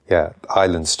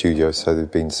 Island Studio, so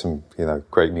there'd been some,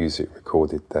 great music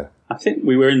recorded there. I think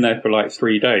we were in there for like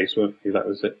 3 days, weren't we? That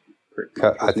was it.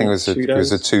 I think it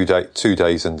was a 2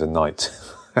 days and a night.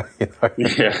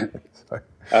 Yeah.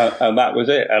 And that was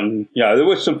it. And, there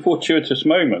were some fortuitous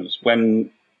moments when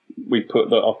we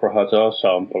put the Opera Huzzah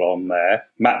sample on there.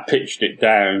 Matt pitched it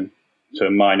down to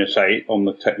 -8 on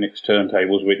the Technics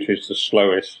turntables, which is the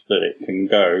slowest that it can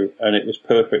go. And it was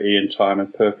perfectly in time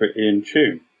and perfectly in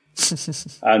tune.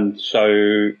 And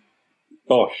so,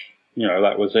 bosh,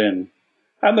 that was in.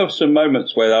 And there were some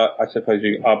moments where I suppose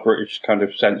our British kind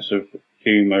of sense of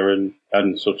humour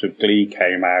and sort of glee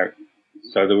came out.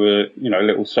 So there were,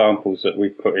 little samples that we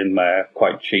put in there,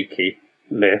 quite cheeky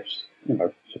lifts.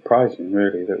 Surprising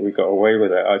really that we got away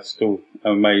with it. I'm still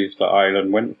amazed that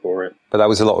Island went for it. But that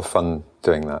was a lot of fun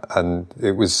doing that. And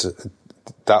it was,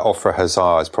 that Opera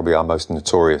Huzzah is probably our most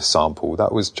notorious sample.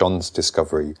 That was John's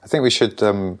discovery. I think we should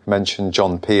mention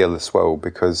John Peel as well,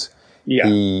 because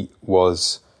he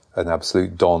was an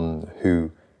absolute don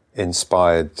who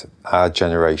inspired our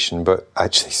generation, but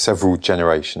actually several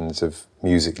generations of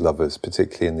music lovers,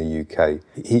 particularly in the UK.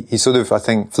 He sort of, I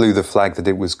think, flew the flag that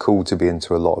it was cool to be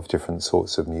into a lot of different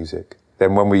sorts of music.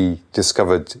 Then when we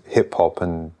discovered hip-hop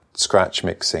and scratch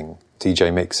mixing,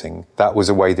 DJ mixing, that was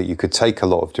a way that you could take a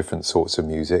lot of different sorts of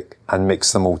music and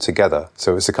mix them all together.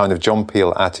 So it's a kind of John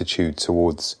Peel attitude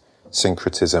towards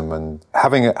syncretism and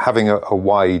having a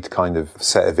wide kind of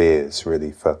set of ears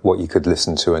really for what you could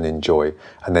listen to and enjoy,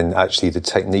 and then actually the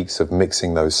techniques of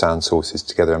mixing those sound sources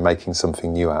together and making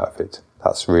something new out of it.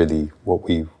 That's really what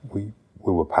we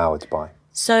were powered by.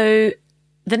 So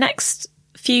the next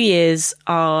few years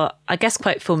are, I guess,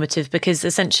 quite formative, because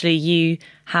essentially you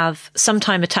have some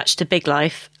time attached to Big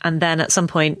Life and then at some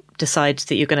point decide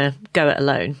that you're going to go it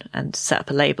alone and set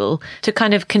up a label. To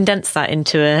kind of condense that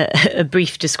into a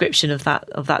brief description of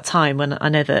that time, when I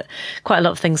know that quite a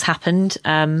lot of things happened.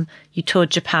 You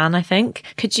toured Japan, I think.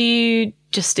 Could you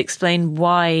just explain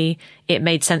why it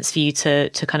made sense for you to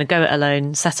kind of go it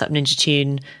alone, set up Ninja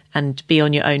Tune and be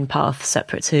on your own path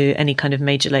separate to any kind of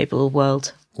major label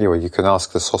world? Yeah, well, you can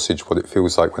ask the sausage what it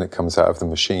feels like when it comes out of the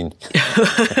machine.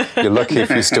 You're lucky if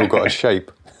you've still got a shape.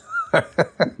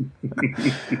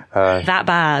 That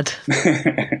bad.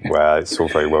 Well, it's all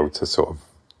very well to sort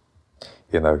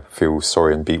of, feel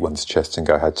sorry and beat one's chest and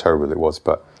go how terrible it was.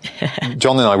 But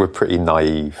John and I were pretty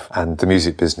naive, and the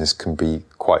music business can be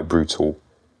quite brutal.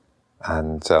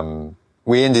 And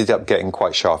we ended up getting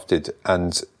quite shafted.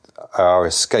 And our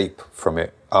escape from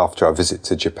it after our visit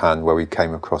to Japan, where we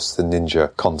came across the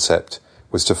Ninja concept,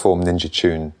 was to form Ninja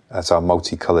Tune as our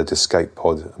multicoloured escape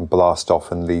pod and blast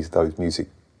off and leave those music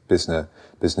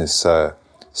business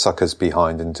suckers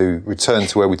behind and return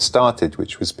to where we'd started,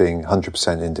 which was being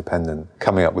 100% independent,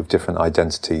 coming up with different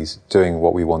identities, doing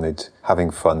what we wanted, having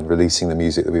fun, releasing the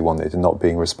music that we wanted, and not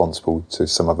being responsible to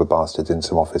some other bastard in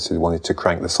some office who wanted to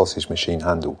crank the sausage machine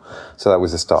handle. So that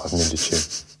was the start of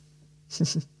Ninja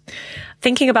Tune.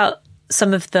 Thinking about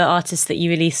some of the artists that you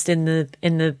released in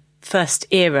the first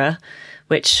era,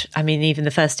 which, I mean, even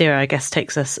the first era, I guess,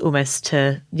 takes us almost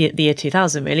to the year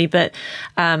 2000, really. But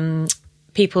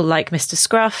people like Mr.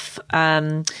 Scruff,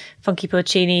 Funky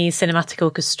Porcini, Cinematic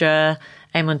Orchestra,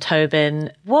 Eamon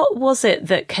Tobin. What was it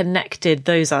that connected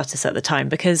those artists at the time?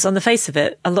 Because on the face of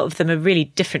it, a lot of them are really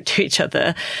different to each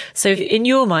other. So in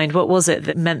your mind, what was it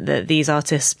that meant that these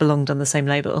artists belonged on the same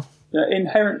label? They're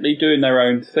inherently doing their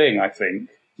own thing, I think.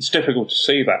 It's difficult to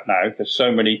see that now because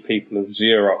so many people have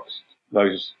Xeroxed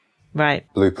those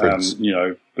blueprints.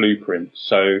 Blueprints.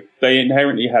 So they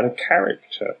inherently had a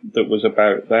character that was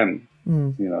about them.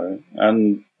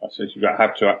 And I suppose you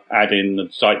have to add in the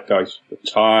zeitgeist of the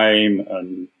time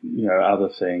and, other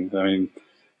things. I mean,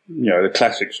 the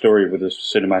classic story with the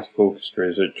Cinematic Orchestra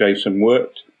is that Jason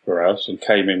worked for us and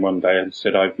came in one day and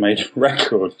said, I've made a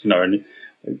record, and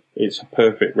it's a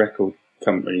perfect record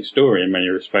company story in many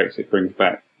respects. It brings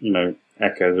back,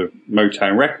 echoes of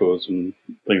Motown Records and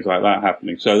things like that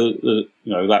happening. So,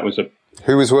 that was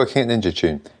Who was working at Ninja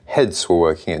Tune? Heads were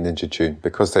working at Ninja Tune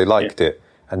because they liked it.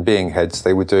 And being heads,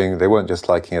 they weren't just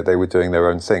liking it, they were doing their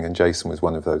own thing. And Jason was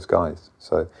one of those guys.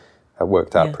 So that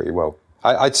worked out pretty well.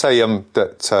 I'd say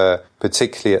that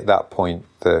particularly at that point,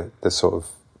 the sort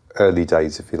of early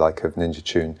days, if you like, of Ninja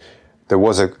Tune, there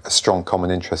was a strong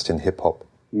common interest in hip-hop.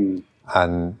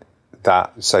 And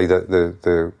that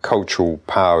the cultural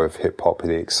power of hip-hop,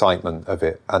 the excitement of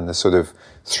it, and the sort of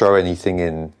throw anything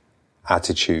in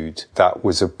attitude, that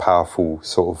was a powerful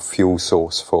sort of fuel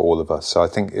source for all of us. So I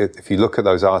think if you look at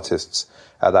those artists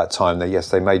at that time,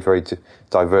 they made very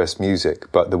diverse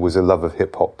music, but there was a love of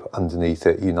hip-hop underneath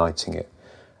it, uniting it.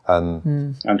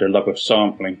 And a love of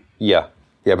sampling. Yeah,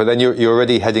 but then you're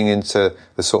already heading into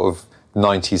the sort of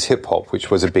 90s hip-hop,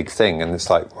 which was a big thing, and it's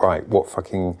like, right, what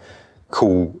fucking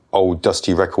cool old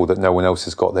dusty record that no one else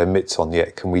has got their mitts on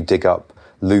yet can we dig up,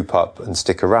 loop up and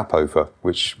stick a rap over,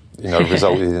 which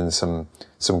resulted in some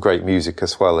great music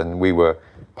as well, and we were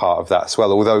part of that as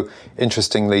well. Although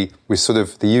interestingly,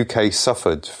 the UK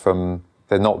suffered from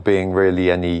there not being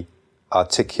really any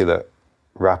articulate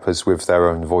rappers with their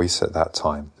own voice at that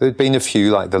time. There'd been a few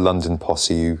like the London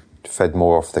Posse who fed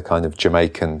more off the kind of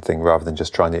Jamaican thing rather than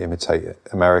just trying to imitate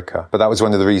America. But that was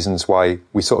one of the reasons why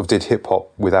we sort of did hip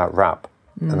hop without rap,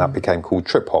 and that became called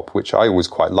trip hop, which I always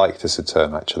quite liked as a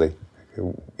term actually.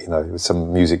 It was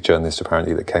some music journalist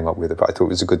apparently that came up with it, but I thought it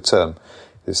was a good term.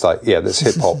 It's like, that's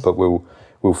hip hop, but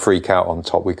we'll freak out on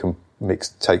top. We can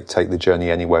take the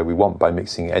journey anywhere we want by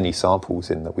mixing any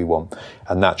samples in that we want.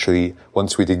 And naturally,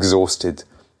 once we'd exhausted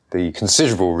the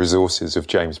considerable resources of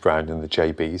James Brown and the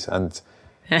JBs and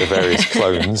the various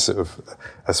clones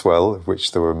as well, of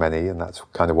which there were many, and that's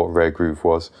kind of what Rare Groove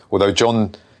was. Although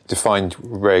John defined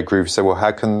Rare Groove, so well,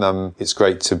 how can it's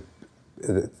great to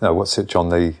what's it, John?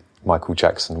 The Michael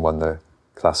Jackson won the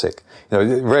classic.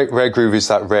 Rare Groove is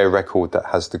that rare record that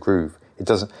has the groove.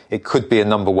 It could be a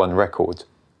number one record,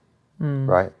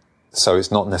 right? So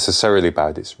it's not necessarily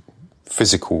about its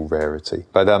physical rarity.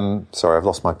 But sorry, I've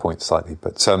lost my point slightly.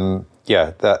 But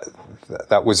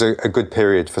that was a good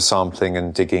period for sampling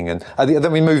and digging, and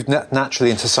then we moved naturally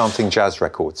into sampling jazz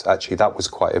records. Actually, that was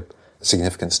quite a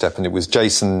significant step, and it was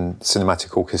Jason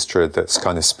Cinematic Orchestra that's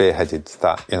kind of spearheaded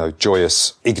that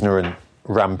joyous, ignorant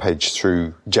rampage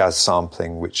through jazz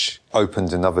sampling, which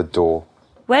opened another door.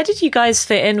 Where did you guys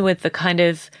fit in with the kind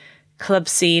of club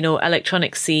scene or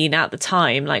electronic scene at the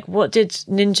time? Like, what did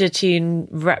Ninja Tune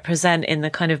represent in the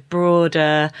kind of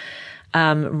broader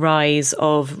rise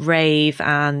of rave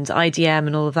and IDM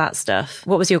and all of that stuff?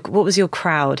 What was your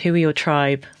crowd? Who were your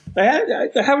tribe?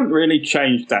 They haven't really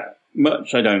changed that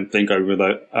much, I don't think, over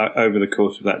the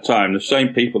course of that time. The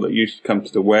same people that used to come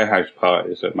to the warehouse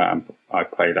parties that Matt and I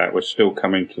played at were still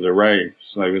coming to the raves.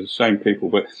 They were the same people,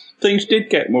 but things did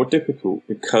get more difficult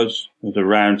because it was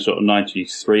around sort of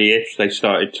 93-ish they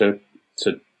started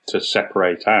to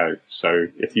separate out. So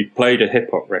if you played a hip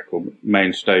hop record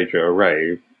main stage at a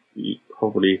rave, you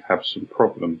probably have some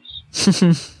problems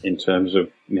in terms of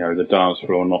the dance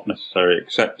floor not necessarily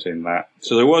accepting that.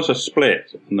 So there was a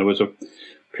split, and there was a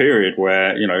period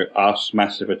where us,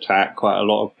 Massive Attack, quite a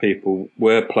lot of people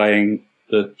were playing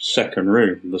the second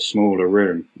room, the smaller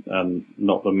room,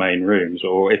 not the main rooms.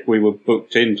 Or if we were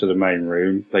booked into the main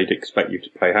room, they'd expect you to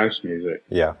play house music.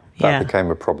 Yeah, that became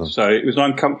a problem. So it was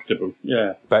uncomfortable,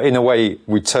 yeah. But in a way,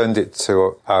 we turned it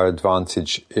to our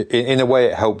advantage. In a way,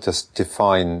 it helped us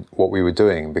define what we were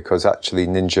doing, because actually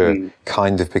Ninja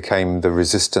kind of became the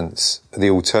resistance, the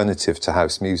alternative to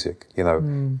house music. You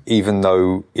know, even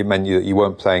though it meant that you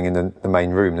weren't playing in the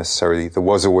main room necessarily, there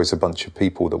was always a bunch of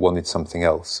people that wanted something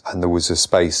else, and there was a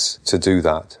space to do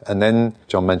that. And then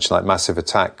John mentioned like Massive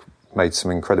Attack made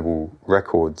some incredible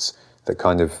records that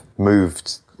kind of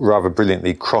moved rather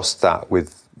brilliantly, crossed that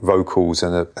with vocals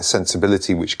and a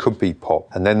sensibility which could be pop,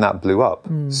 and then that blew up.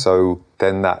 So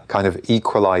then that kind of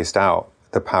equalized out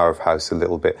the power of house a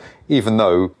little bit, even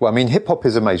though, well, I mean, hip-hop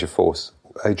is a major force.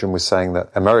 Adrian was saying that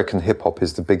American hip-hop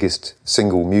is the biggest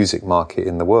single music market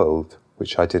in the world,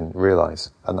 which I didn't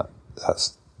realize, and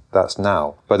that's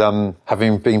now. But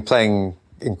having been playing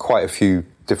in quite a few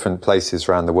different places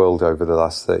around the world over the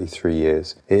last 33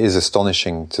 years, it is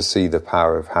astonishing to see the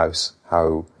power of house.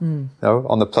 How, you know,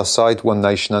 on the plus side, One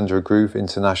Nation Under a Groove,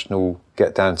 international,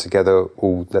 get down together,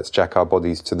 all let's jack our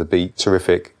bodies to the beat,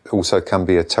 terrific. Also can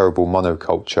be a terrible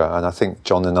monoculture, and I think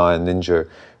John and I and Ninja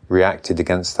reacted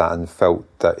against that and felt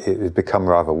that it had become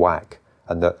rather whack,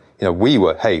 and that, you know, we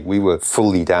were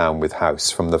fully down with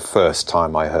house from the first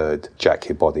time I heard Jack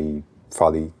Your Body,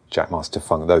 Farley, Jackmaster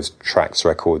Funk, those Trax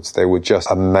records. They were just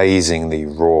amazingly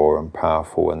raw and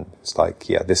powerful, and it's like,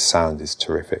 yeah, this sound is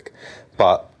terrific.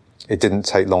 But it didn't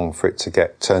take long for it to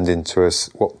get turned into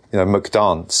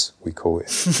McDance, we call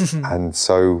it. And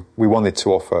so we wanted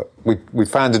to offer, we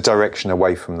found a direction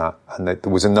away from that, and that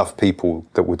there was enough people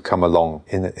that would come along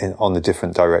on a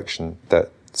different direction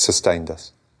that sustained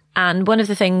us. And one of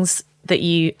the things that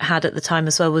you had at the time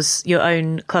as well was your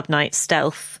own club night,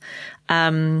 Stealth,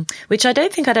 which I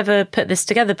don't think I'd ever put this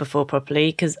together before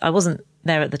properly, because I wasn't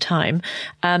there at the time.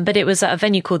 But it was at a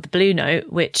venue called the Blue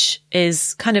Note, which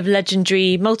is kind of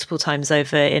legendary multiple times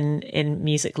over in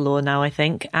music lore now, I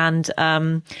think. And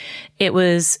it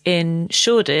was in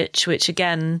Shoreditch, which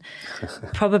again,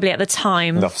 probably at the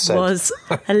time was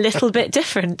a little bit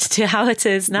different to how it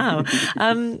is now.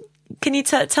 Can you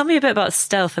tell me a bit about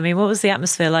Stealth? I mean, what was the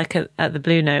atmosphere like at the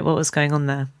Blue Note? What was going on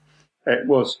there? It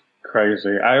was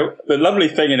crazy. The lovely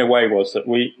thing in a way was that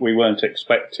we weren't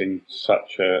expecting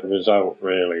such a result,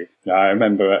 really. I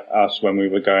remember us when we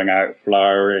were going out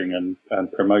flyering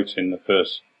and promoting the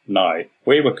first night,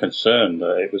 we were concerned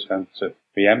that it was going to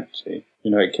be empty.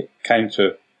 You know, it came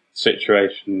to a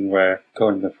situation where,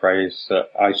 coining the phrase, that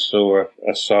I saw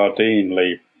a sardine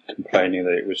leave complaining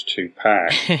that it was too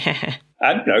packed.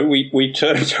 And no, we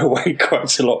turned away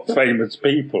quite a lot of famous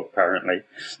people, apparently.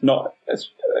 Not,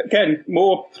 again,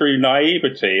 more through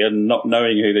naivety and not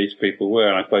knowing who these people were.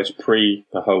 And I suppose pre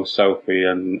the whole selfie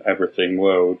and everything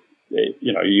world,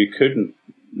 you couldn't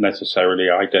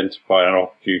necessarily identify an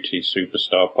off-duty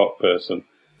superstar pop person.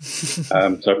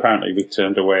 So apparently we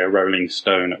turned away a Rolling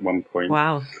Stone at one point.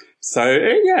 Wow. So,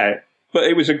 yeah. But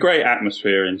it was a great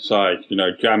atmosphere inside,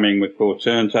 jamming with 4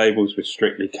 turntables, with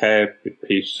Strictly Kev, with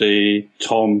PC,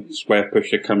 Tom Square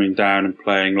Pusher coming down and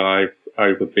playing live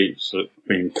over beats that have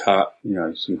been cut,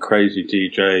 some crazy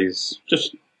DJs.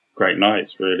 Just great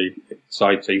nights, really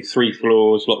exciting. 3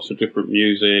 floors, lots of different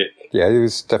music. Yeah, it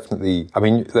was definitely, I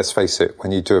mean, let's face it,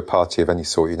 when you do a party of any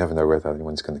sort, you never know whether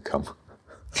anyone's going to come.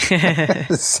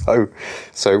 So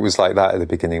it was like that at the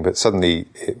beginning, but suddenly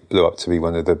it blew up to be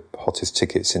one of the hottest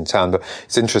tickets in town. But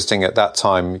it's interesting, at that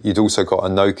time you'd also got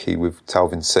Anoki with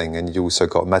Talvin Singh, and you'd also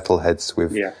got Metalheads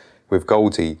with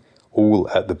Goldie, all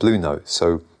at the Blue Note.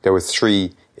 So there were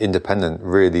 3 independent,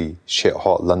 really shit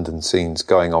hot London scenes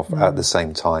going off at the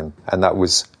same time, and that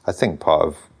was, I think, part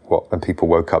of when people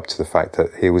woke up to the fact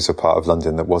that here was a part of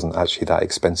London that wasn't actually that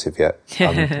expensive yet.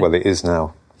 Well, it is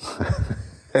now.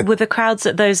 Were the crowds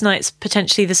at those nights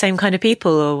potentially the same kind of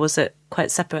people, or was it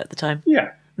quite separate at the time?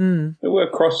 Yeah. There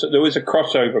was a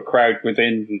crossover crowd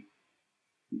within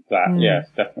that, yeah,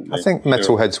 definitely. I think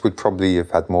Metalheads would probably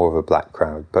have had more of a black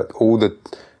crowd, but all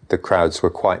the crowds were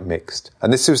quite mixed.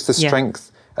 And this was the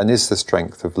strength, and is the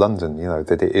strength of London,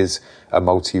 that it is a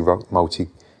multicultural,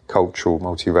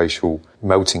 multiracial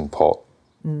melting pot.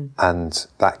 And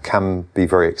that can be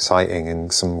very exciting,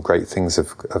 and some great things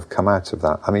have come out of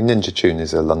that. I mean, Ninja Tune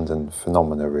is a London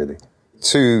phenomena, really.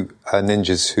 2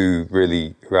 ninjas who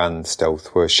really ran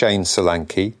Stealth were Shane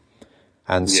Solanke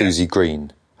and Susie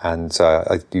Green. And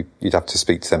you'd have to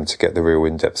speak to them to get the real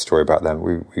in-depth story about them.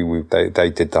 They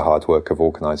did the hard work of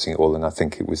organising it all, and I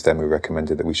think it was them who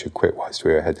recommended that we should quit whilst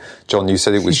we were ahead. John, you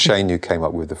said it was Shane who came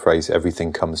up with the phrase,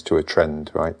 everything comes to a trend,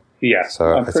 right? Yeah.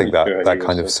 So I think that sure that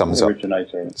kind of sums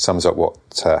up what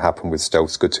happened with Still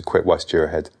Good to Quit whilst you're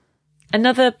ahead.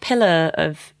 Another pillar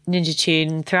of Ninja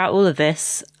Tune throughout all of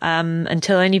this,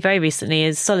 until only very recently,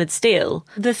 is Solid Steel.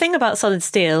 The thing about Solid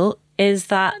Steel is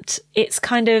that it's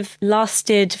kind of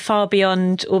lasted far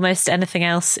beyond almost anything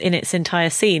else in its entire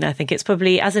scene. I think it's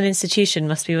probably, as an institution,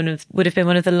 would have been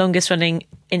one of the longest running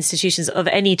institutions of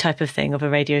any type of thing, of a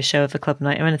radio show, of a club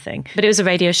night or anything. But it was a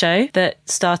radio show that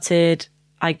started,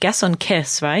 I guess, on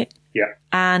KISS, right? Yeah.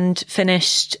 And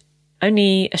finished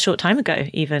only a short time ago,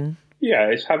 even. Yeah,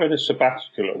 it's having a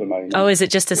sabbatical at the moment. Oh, is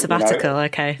it just a sabbatical?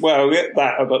 Okay. Well,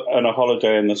 that and a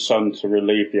holiday in the sun to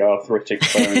relieve the arthritic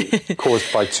bone.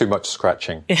 Caused by too much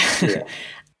scratching. Yeah.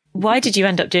 Why did you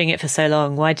end up doing it for so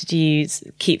long? Why did you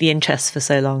keep the interest for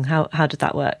so long? How did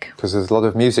that work? Because there's a lot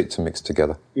of music to mix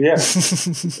together. Yeah.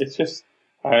 It's just,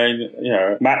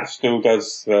 Matt still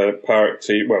does the Pirate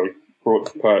TV. Well, he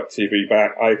brought the Pirate TV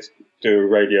back. I do a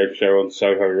radio show on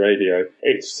Soho Radio.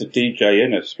 It's the DJ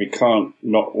in us. We can't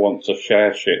not want to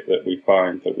share shit that we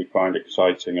find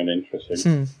exciting and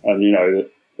interesting. And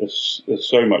there's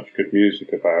so much good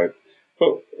music about.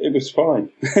 But it was fine.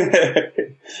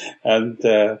 And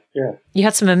yeah, you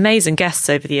had some amazing guests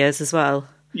over the years as well.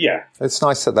 Yeah, it's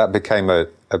nice that became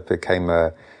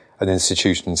an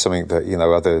institution, something that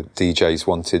other DJs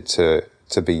wanted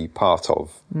to be part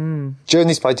of.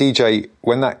 Journeys by DJ,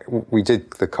 when we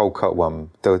did the Cold Cut one,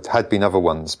 there had been other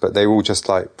ones, but they were all just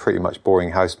like pretty much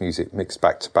boring house music mixed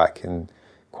back to back in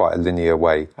quite a linear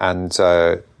way. And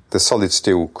the Solid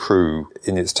Steel crew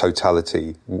in its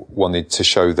totality wanted to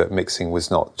show that mixing was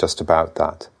not just about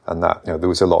that. And that, there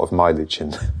was a lot of mileage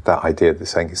in that idea, they're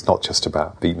saying it's not just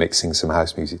about beat mixing some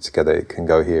house music together. It can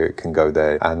go here, it can go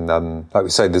there. And like we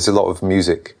say, there's a lot of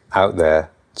music out there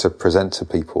to present to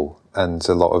people, and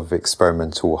a lot of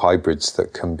experimental hybrids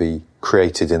that can be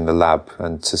created in the lab,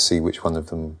 and to see which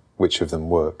of them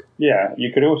work. Yeah,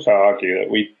 you could also argue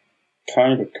that we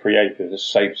kind of created a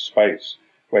safe space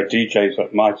where DJs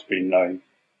that might have been known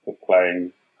for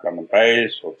playing drum and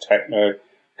bass or techno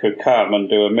could come and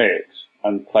do a mix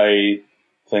and play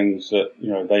things that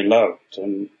they loved.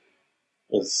 And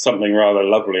there's something rather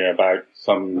lovely about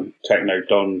some techno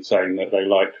don saying that they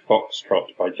liked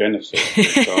Foxtrot by Genesis, for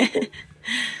example.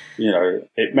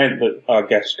 It meant that our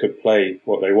guests could play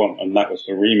what they want, and that was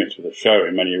the remit of the show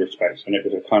in many respects. And it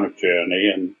was a kind of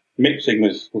journey, and mixing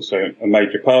was also a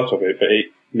major part of it, but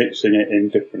mixing it in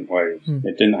different ways.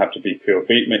 It didn't have to be pure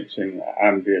beat mixing,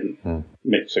 ambient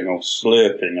mixing, or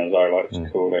slurping, as I like to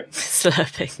call it.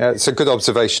 Slurping. Yeah, it's a good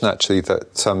observation, actually,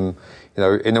 that,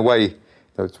 in a way,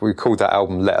 we called that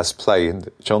album Let Us Play, and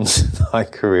John's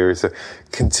career is a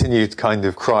continued kind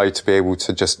of cry to be able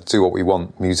to just do what we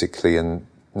want musically and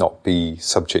not be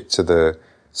subject to the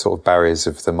sort of barriers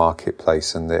of the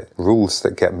marketplace and the rules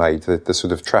that get made, the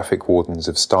sort of traffic wardens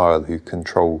of style who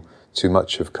control too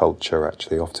much of culture,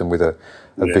 actually, often with a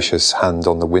vicious hand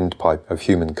on the windpipe of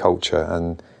human culture.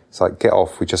 And it's like, get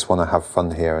off, we just want to have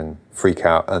fun here and freak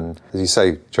out. And as you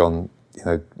say, John,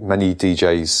 many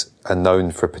DJs are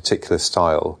known for a particular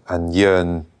style and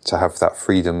yearn to have that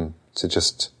freedom to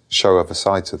just show other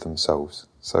sides of themselves.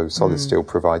 So Solid Steel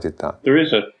provided that. There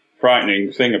is a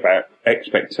frightening thing about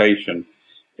expectation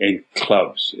in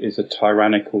clubs. Is a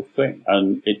tyrannical thing,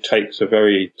 and it takes a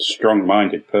very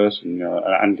strong-minded person,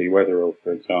 Andy Weatherall,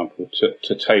 for example,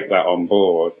 to take that on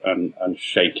board and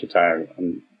shake it out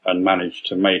and manage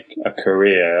to make a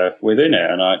career within it.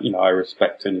 And I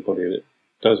respect anybody that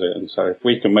does it. And so if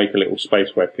we can make a little space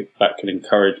where that can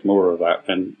encourage more of that,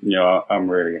 then I'm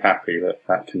really happy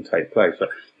that can take place. But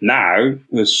now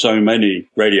there's so many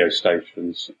radio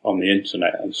stations on the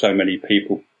internet and so many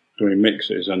people doing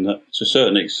mixes, and to a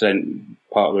certain extent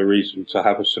part of the reason to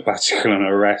have a sabbatical and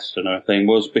a rest and a thing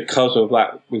was because of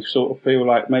that. We sort of feel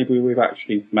like maybe we've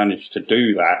actually managed to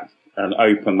do that and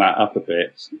open that up a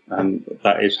bit, and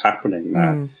that is happening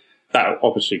now. That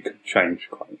obviously could change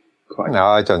quite. No,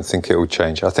 I don't think it will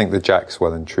change. I think the Jack's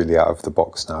well and truly out of the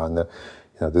box now, and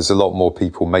there's a lot more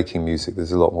people making music.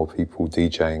 There's a lot more people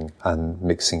DJing and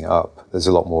mixing it up. There's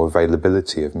a lot more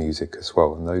availability of music as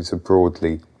well, and those are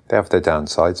they have their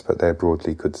downsides, but they're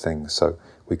broadly good things. So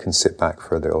we can sit back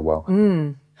for a little while.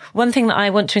 One thing that I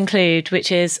want to include, which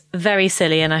is very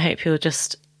silly, and I hope you'll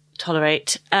just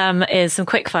tolerate, is some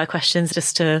quickfire questions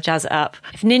just to jazz it up.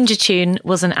 If Ninja Tune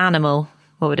was an animal,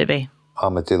 what would it be?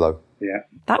 Armadillo. Yeah.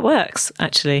 That works,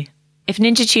 actually. If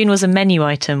Ninja Tune was a menu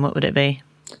item, what would it be?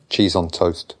 Cheese on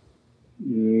toast.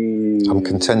 I'm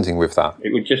contending with that.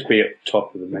 It would just be at the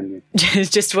top of the menu.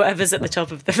 Just whatever's at the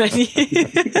top of the menu.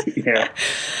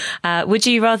 Yeah. Would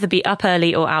you rather be up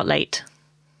early or out late?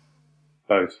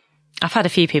 Both. I've had a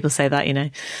few people say that,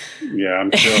 Yeah,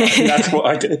 I'm sure. That's what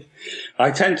I do.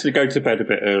 I tend to go to bed a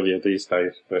bit earlier these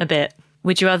days. But A bit.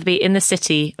 Would you rather be in the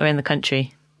city or in the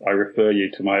country? I refer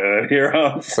you to my earlier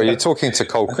answer. Well, you're talking to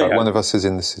Cold Cut. Yeah. One of us is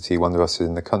in the city, one of us is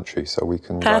in the country, so we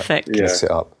can Perfect. mix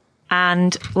it up.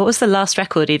 And what was the last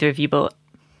record either of you bought?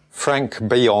 Frank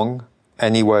Beong,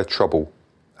 Anywhere Trouble.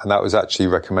 And that was actually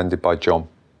recommended by John,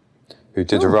 who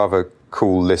did a rather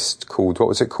cool list called, what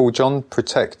was it called, John?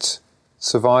 Protect,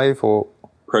 Survive, or...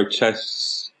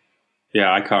 Protests.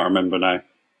 Yeah, I can't remember now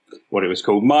what it was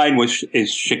called. Mine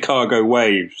is Chicago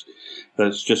Waves.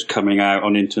 That's just coming out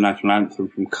on International Anthem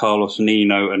from Carlos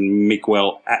Nino and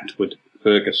Miguel Atwood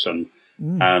Ferguson.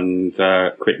 And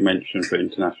quick mention for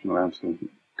International Anthem.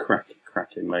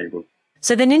 Cracking label.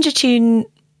 So the Ninja Tune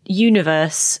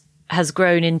universe has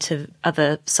grown into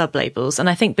other sub-labels, and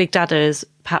I think Big Dada is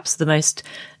perhaps the most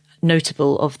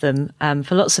notable of them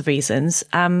for lots of reasons.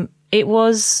 It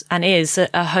was and is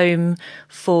a home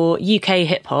for UK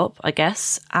hip-hop, I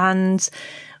guess, and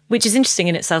which is interesting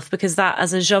in itself because that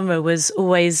as a genre was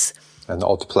always... An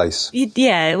odd place.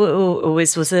 Yeah, it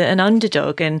always was an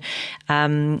underdog. And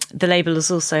the label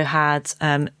has also had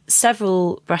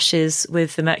several brushes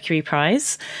with the Mercury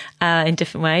Prize in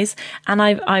different ways. And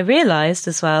I realised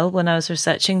as well when I was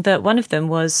researching that one of them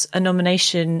was a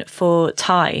nomination for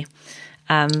Ty.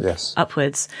 Yes.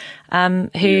 Upwards,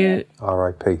 who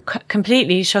R.I.P.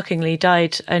 Completely shockingly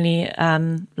died only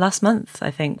last month,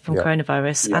 I think, from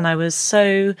coronavirus. Yeah. And I was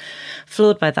so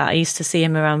floored by that. I used to see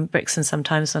him around Brixton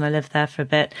sometimes when I lived there for a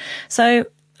bit. So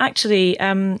actually,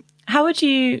 how would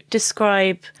you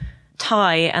describe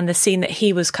Ty and the scene that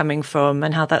he was coming from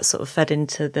and how that sort of fed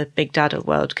into the Big Dada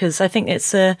world? Because I think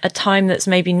it's a time that's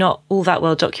maybe not all that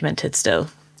well documented still.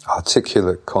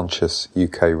 Articulate, conscious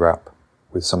UK rap.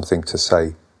 With something to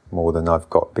say more than I've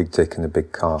got a big dick and a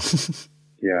big car.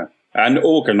 Yeah. And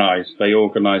organised. They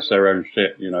organise their own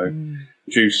shit,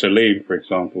 Juice Salim, for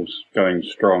example, is going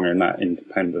strong in that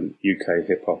independent UK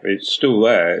hip-hop. It's still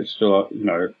there. It's still,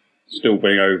 still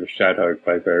being overshadowed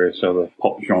by various other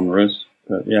pop genres.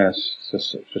 But yes,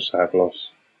 it's just a sad loss.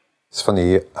 It's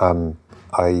funny,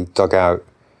 I dug out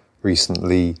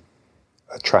recently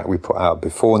a track we put out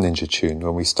before Ninja Tune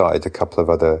when we started a couple of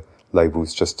other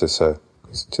labels just as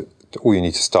all you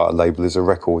need to start a label is a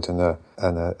record and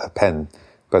a pen.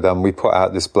 But we put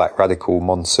out this Black Radical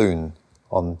Monsoon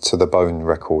on To The Bone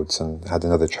Records and had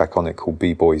another track on it called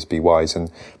B-Boys, Be Wise.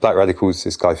 And Black Radical's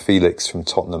this guy Felix from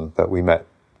Tottenham that we met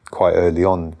quite early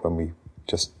on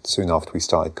just soon after we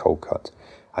started Cold Cut.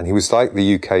 And he was like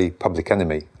the UK Public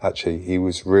Enemy, actually. He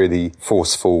was really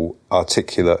forceful,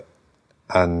 articulate,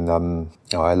 and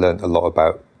I learnt a lot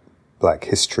about black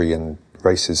history and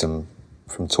racism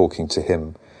from talking to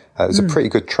him. It was a pretty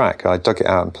good track. I dug it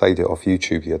out and played it off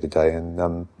YouTube the other day,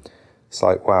 and it's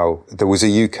like, wow, there was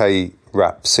a UK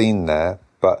rap scene there,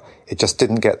 but it just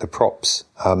didn't get the props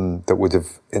that would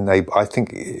have enabled. I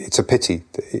think it's a pity.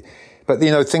 But,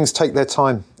 things take their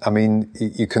time. I mean,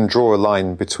 you can draw a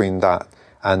line between that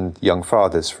and Young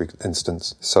Fathers, for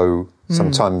instance. So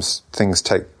sometimes things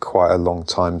take quite a long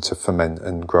time to ferment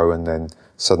and grow and then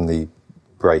suddenly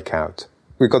break out.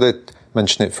 We've got to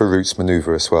mention it for Roots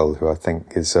Maneuver as well, who I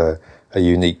think is a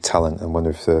unique talent and one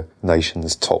of the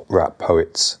nation's top rap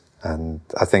poets. And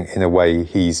I think in a way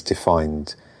he's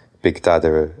defined Big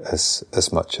Dada as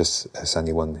much as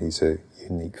anyone. He's a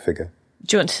unique figure.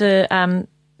 Do you want to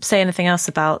say anything else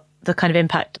about the kind of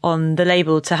impact on the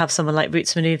label to have someone like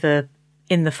Roots Maneuver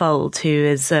in the fold, who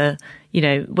is,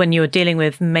 when you're dealing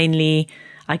with mainly,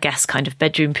 I guess, kind of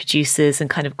bedroom producers and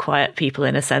kind of quiet people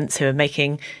in a sense who are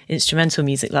making instrumental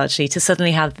music largely, to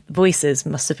suddenly have voices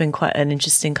must have been quite an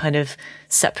interesting kind of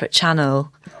separate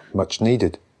channel. Much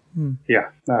needed. Yeah,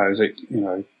 no, I was,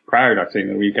 proud, I think,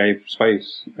 that we gave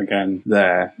space again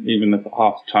there. Even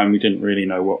half the time we didn't really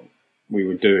know what we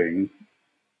were doing.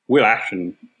 Will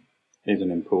Ashen is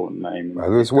an important name.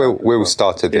 Well, it was Will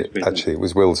started it, actually. It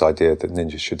was Will's idea that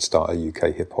Ninja should start a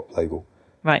UK hip-hop label.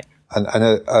 Right. And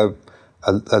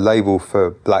a label for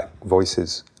black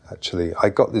voices, actually. I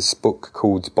got this book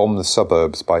called Bomb the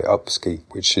Suburbs by Upski,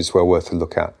 which is well worth a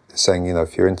look at. It's saying,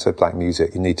 if you're into black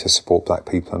music, you need to support black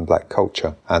people and black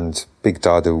culture. And Big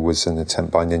Dada was an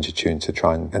attempt by Ninja Tune to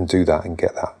try and do that and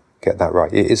get that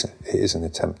right. It is an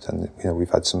attempt. And,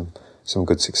 we've had some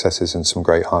good successes and some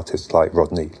great artists like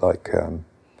Rodney, like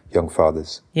Young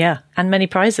Fathers. Yeah, and many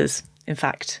prizes, in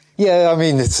fact. Yeah, I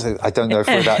mean, I don't know if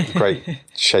we're that great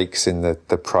shakes in the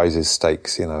prizes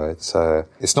stakes. It's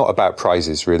not about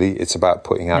prizes really. It's about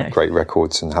putting out great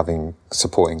records and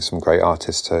supporting some great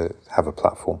artists to have a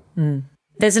platform.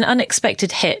 there's an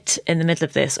unexpected hit in the middle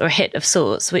of this, or a hit of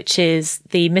sorts, which is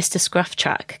the Mr. Scruff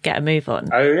track, Get a Move On.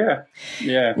 Oh, yeah.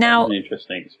 Yeah, now, an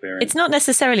interesting experience. It's not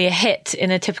necessarily a hit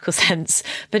in a typical sense,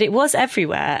 but it was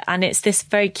everywhere. And it's this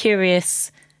very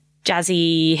curious,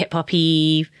 jazzy,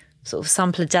 hip-hoppy, sort of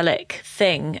sampledelic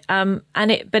thing.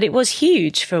 But it was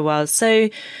huge for a while. So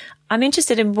I'm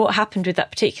interested in what happened with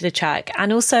that particular track,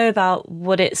 and also about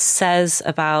what it says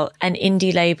about an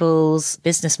indie label's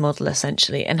business model,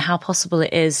 essentially, and how possible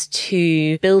it is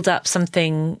to build up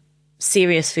something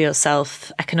serious for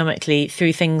yourself economically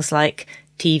through things like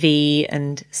TV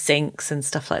and syncs and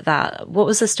stuff like that. What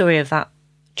was the story of that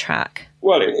track?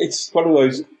 Well, it's one of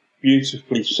those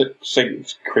beautifully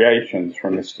succinct creations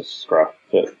from Mr. Scruff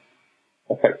that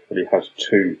effectively has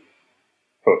two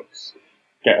hooks.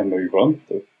 Get a Move On,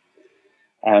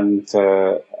 and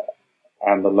the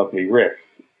lovely riff,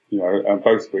 and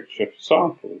both of which are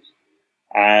samples.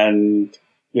 And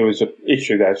there was an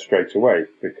issue there straight away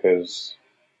because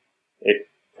it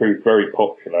proved very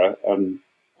popular, and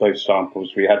those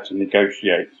samples we had to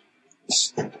negotiate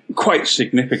quite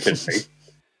significantly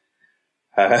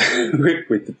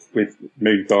with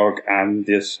Moog Dog and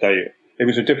the estate. It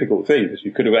was a difficult thing because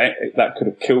that could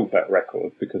have killed that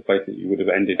record, because basically you would have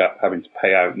ended up having to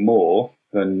pay out more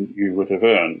than you would have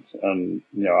earned. And,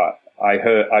 I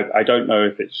heard, I don't know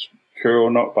if it's true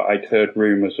or not, but I'd heard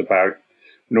rumours about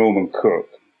Norman Cook,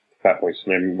 Fatboy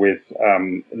Slim, with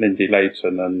Lindy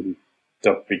Layton and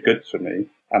Don't Be Good to Me,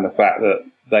 and the fact that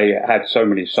they had so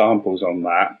many samples on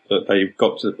that they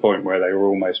got to the point where they were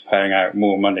almost paying out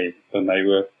more money than they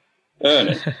were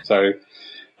earning. So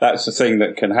that's the thing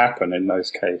that can happen in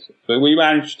those cases. But we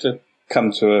managed to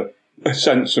come to a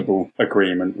sensible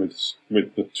agreement with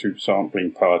the two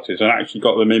sampling parties, and actually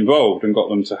got them involved and got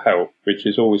them to help, which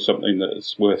is always something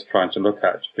that's worth trying to look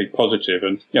at, to be positive.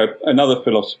 And, another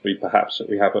philosophy perhaps that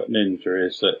we have at Ninja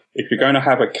is that if you're going to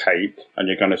have a cake and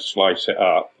you're going to slice it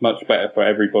up, much better for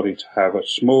everybody to have a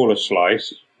smaller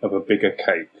slice of a bigger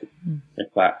cake,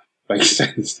 if that makes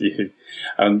sense to you.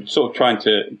 And sort of trying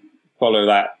to follow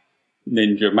that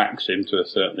Ninja maxim to a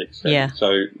certain extent. Yeah.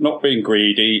 So not being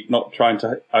greedy, not trying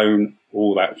to own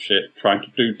all that shit, trying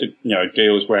to do,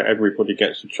 deals where everybody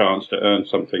gets a chance to earn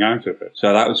something out of it.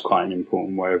 So that was quite an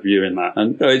important way of viewing that.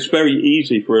 And it's very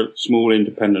easy for a small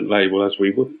independent label, as we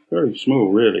were very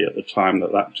small really at the time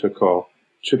that took off,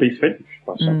 to be finished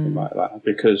by something like that,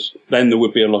 because then there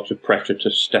would be a lot of pressure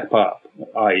to step up,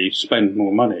 i.e. spend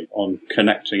more money on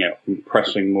connecting it, on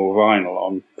pressing more vinyl,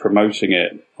 on promoting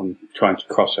it, on trying to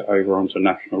cross it over onto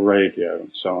national radio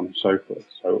and so on and so forth.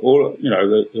 So all,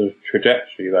 the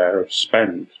trajectory there of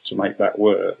spend to make that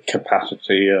work,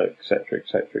 capacity, et cetera, et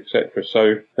cetera, et cetera.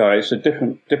 So it's a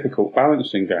difficult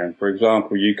balancing game. For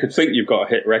example, you could think you've got a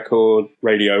hit record,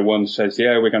 Radio 1 says,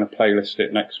 yeah, we're going to playlist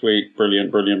it next week,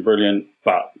 brilliant, brilliant, brilliant,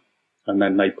 and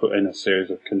then they put in a series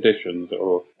of conditions,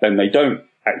 or then they don't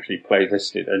actually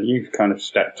playlist it, and you've kind of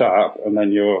stepped up, and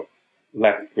then you're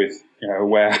left with a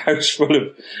warehouse full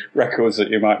of records that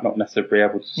you might not necessarily be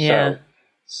able to sell.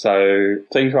 So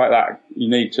things like that you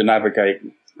need to navigate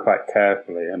quite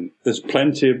carefully, and there's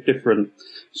plenty of different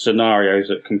scenarios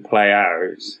that can play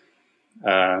out.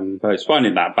 But it's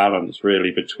finding that balance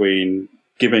really between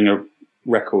giving a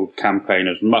record campaign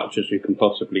as much as you can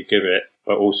possibly give it,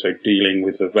 but also dealing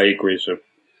with the vagaries of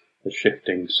the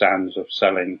shifting sands of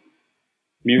selling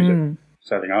music,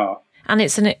 selling art. And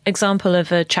it's an example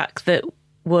of a track that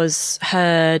was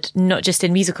heard not just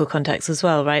in musical context as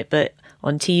well, right, but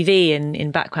on TV and in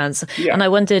backgrounds. Yeah. And I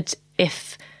wondered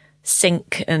if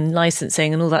sync and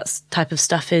licensing and all that type of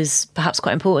stuff is perhaps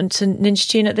quite important to Ninja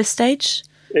Tune at this stage.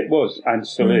 It was, and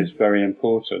still is, very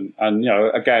important. And,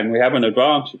 again, we have an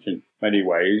advantage in many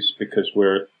ways because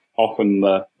we're often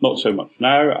not so much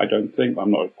now, I don't think.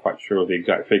 I'm not quite sure of the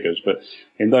exact figures, but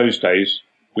in those days,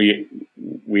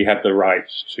 we had the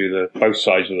rights to both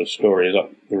sides of the story,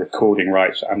 the recording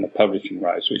rights and the publishing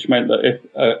rights, which meant that if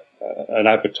an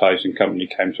advertising company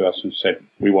came to us and said,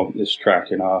 we want this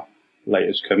track in our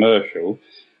latest commercial,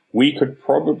 we could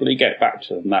probably get back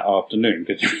to them that afternoon,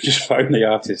 because you just phone the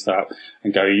artist up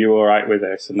and go, are you all right with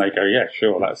this? And they go, yeah,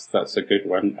 sure, that's a good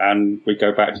one. And we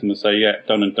go back to them and say, yeah,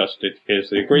 done and dusted, here's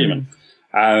the agreement.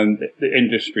 And the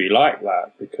industry liked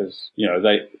that because,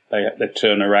 their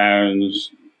turnarounds,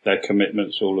 their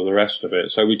commitments, all of the rest of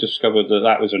it. So we discovered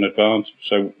that was an advantage.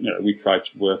 So, we tried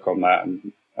to work on that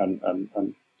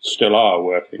and still are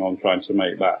working on trying to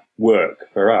make that work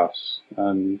for us.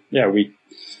 And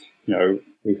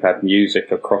we've had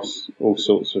music across all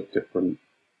sorts of different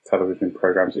television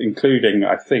programs, including,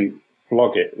 I think,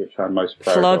 Flog It, which I'm most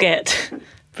proud of. Flog It.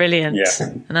 Brilliant. Yeah.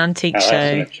 An antique That's show.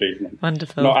 an achievement.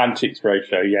 Wonderful. Not Antiques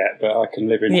Roadshow yet, but I can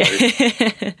live in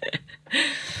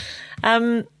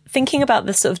hope. Thinking about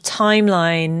the sort of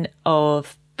timeline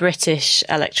of British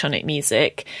electronic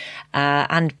music,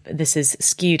 and this is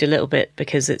skewed a little bit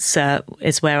because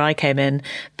it's where I came in,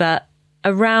 but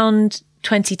around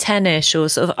 2010-ish, or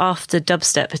sort of after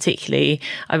dubstep particularly,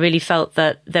 I really felt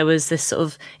that there was this sort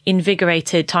of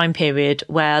invigorated time period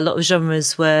where a lot of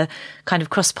genres were kind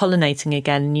of cross-pollinating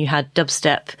again, and you had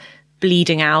dubstep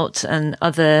bleeding out and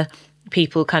other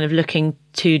people kind of looking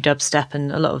to dubstep,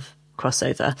 and a lot of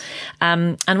crossover.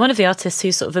 And one of the artists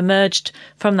who sort of emerged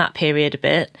from that period a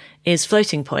bit is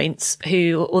Floating Points,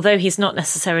 who, although he's not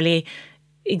necessarily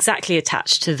exactly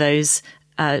attached to those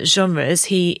genres,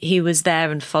 he was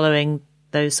there and following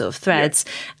those sort of threads,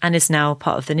 and is now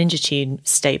part of the Ninja Tune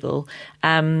stable,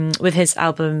 with his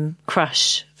album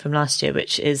Crush from last year,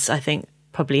 which is, I think,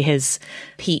 probably his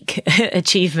peak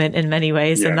achievement in many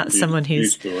ways. And that's someone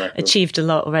who's achieved a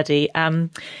lot already.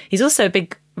 He's also a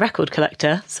big record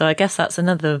collector, so I guess that's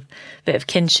another bit of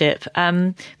kinship.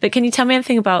 But can you tell me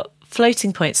anything about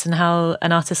Floating Points and how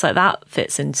an artist like that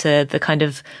fits into the kind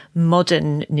of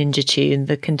modern Ninja Tune,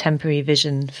 the contemporary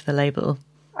vision for the label?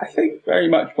 I think very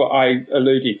much what I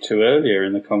alluded to earlier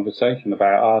in the conversation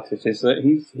about artists is that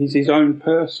he's his own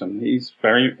person.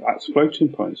 That's Floating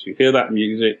Points. You hear that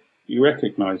music, you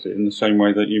recognise it in the same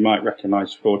way that you might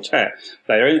recognise Quartet.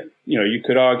 You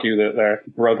could argue that they're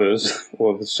brothers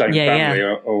or the same family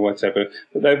or whatever,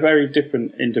 but they're very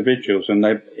different individuals, and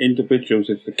individuals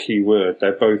is the key word.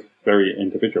 They're both very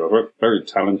individual, very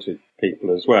talented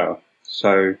people as well.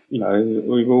 So,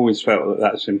 we've always felt that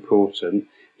that's important.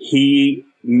 He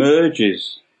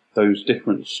merges those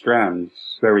different strands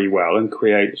very well and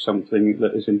creates something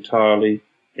that is entirely,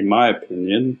 in my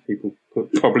opinion, people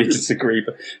probably disagree,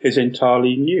 but is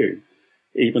entirely new.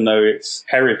 Even though its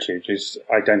heritage is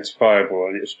identifiable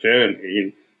and its journey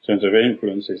in terms of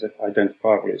influence is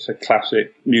identifiable, it's a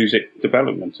classic music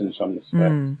development in some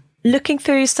respects. Looking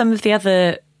through some of the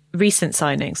other recent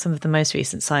signings, some of the most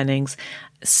recent signings,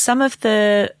 some of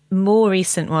the more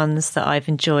recent ones that I've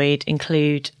enjoyed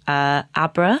include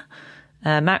Abra,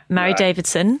 Mary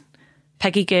Davidson,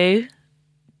 Peggy Gou,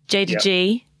 Jada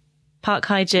G, Park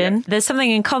Hye-jin. Yeah. There's something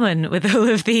in common with all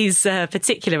of these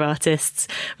particular artists,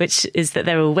 which is that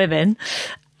they're all women.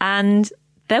 And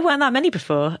there weren't that many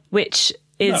before, which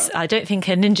is, I don't think,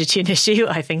 a Ninja Tune issue.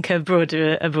 I think a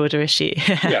broader issue.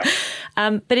 Yeah.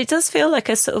 But it does feel like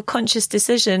a sort of conscious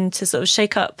decision to sort of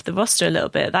shake up the roster a little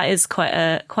bit. That is quite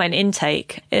an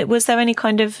intake. Was there any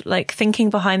kind of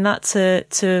thinking behind that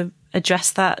to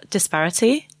address that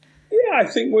disparity? Yeah, I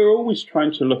think we're always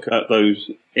trying to look at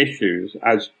those issues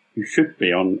as you should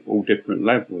be on all different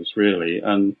levels, really.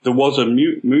 And there was a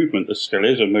movement, there still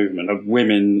is a movement of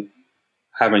women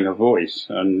having a voice,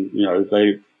 and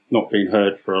they've not been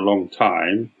heard for a long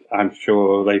time. I'm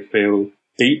sure they feel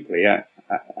deeply,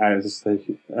 as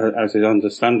is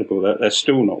understandable, that they're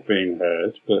still not being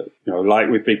heard. But like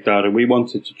with Big Dada, we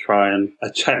wanted to try and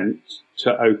attempt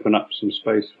to open up some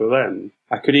space for them.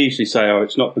 I could easily say,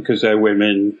 it's not because they're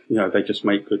women, they just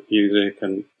make good music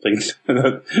and things,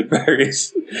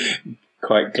 various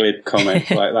quite glib comments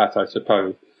like that, I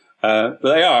suppose. But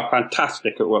they are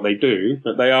fantastic at what they do,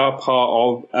 but they are part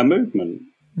of a movement.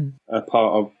 A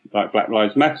part of Black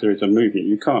Lives Matter is a movement.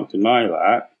 You can't deny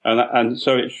that, and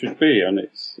so it should be. And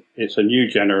it's a new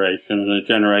generation, and a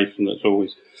generation that's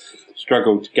always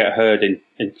struggled to get heard in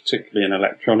particularly in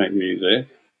electronic music.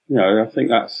 I think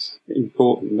that's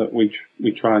important that we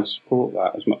try and support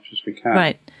that as much as we can.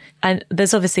 Right, and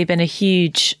there's obviously been a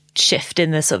huge shift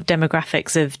in the sort of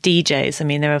demographics of DJs. I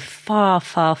mean, there are far,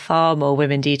 far, far more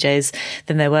women DJs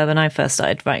than there were when I first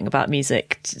started writing about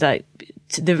music.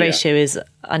 The ratio is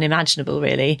unimaginable,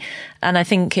 really. And I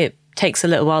think it takes a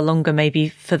little while longer maybe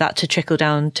for that to trickle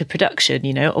down to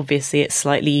production. Obviously it's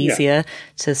slightly easier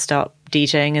to start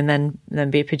DJing and then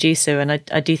be a producer. And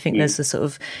I do think there's a sort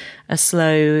of a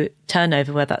slow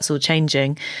turnover where that's all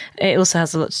changing. It also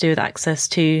has a lot to do with access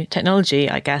to technology,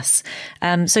 I guess.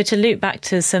 So to loop back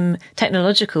to some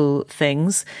technological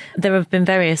things, there have been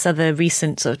various other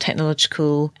recent sort of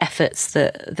technological efforts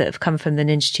that have come from the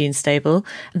Ninja Tune stable.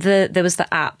 There was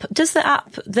the app.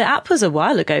 The app was a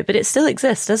while ago, but it still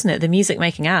exists, doesn't it? The music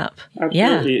making app.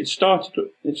 Absolutely. Yeah.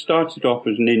 It started off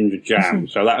as Ninja Jam.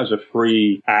 So that was a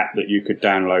free app that you could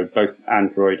download, both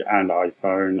Android and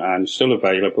iPhone, and still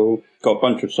available. Got a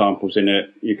bunch of samples in it.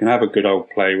 You can have a good old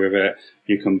play with it.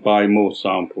 You can buy more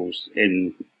samples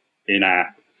in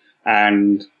app.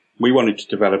 And we wanted to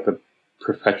develop a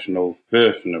professional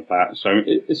version of that. So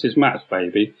this is Matt's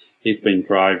baby. He's been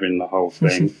driving the whole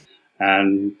thing.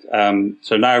 And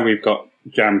so now we've got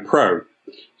Jam Pro.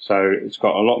 So it's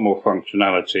got a lot more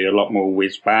functionality, a lot more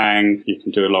whiz-bang. You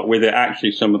can do a lot with it.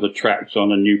 Actually, some of the tracks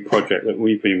on a new project that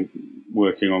we've been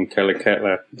working on, Keller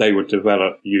Kettler, they were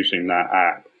developed using that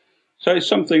app. So it's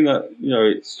something that,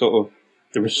 it's sort of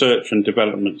the research and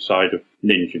development side of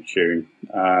Ninja Tune.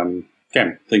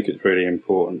 Again, I think it's really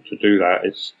important to do that.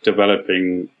 It's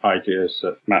developing ideas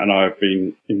that Matt and I have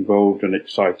been involved and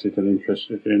excited and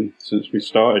interested in since we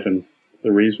started, and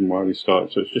the reason why we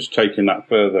started. So it's just taking that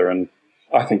further, and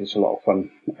I think it's a lot of fun.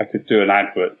 I could do an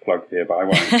advert plug here, but I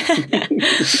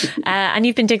won't. And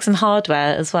you've been doing some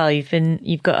hardware as well.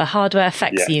 You've got a hardware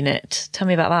effects unit. Tell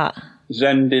me about that.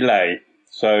 Zen Delay.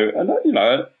 So,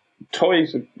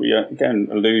 toys we again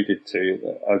alluded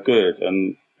to are good,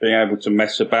 and being able to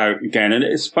mess about again. And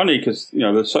it's funny because,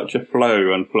 there's such a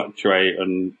flow and fluctuate.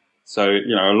 And so,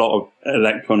 a lot of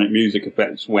electronic music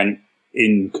effects went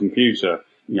in computer.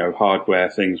 Hardware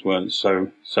things weren't so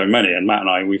many. And Matt and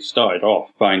I, we started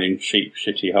off finding cheap,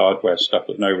 shitty hardware stuff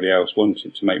that nobody else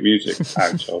wanted to make music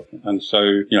out of. And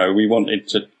so, we wanted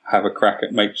to have a crack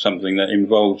at make something that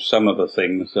involved some of the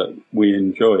things that we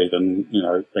enjoyed, and,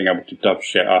 being able to dub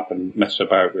shit up and mess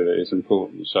about with it is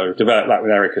important. So developed that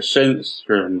with Erica Synths,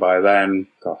 driven by them.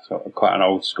 Got quite an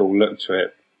old school look to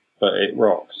it, but it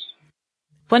rocks.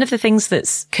 One of the things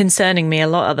that's concerning me a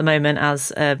lot at the moment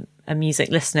as a music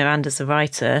listener and as a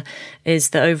writer is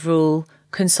the overall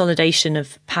consolidation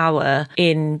of power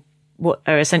in what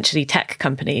are essentially tech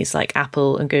companies like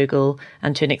Apple and Google,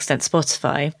 and to an extent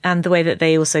Spotify, and the way that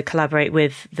they also collaborate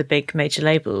with the big major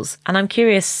labels. And I'm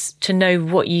curious to know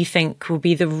what you think will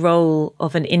be the role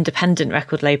of an independent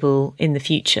record label in the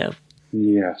future.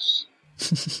 Yes.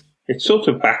 It's sort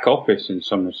of back office in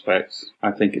some respects.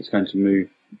 I think it's going to move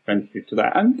eventually to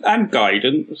that, and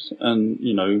guidance, and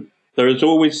there is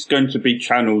always going to be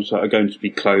channels that are going to be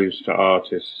closed to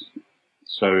artists.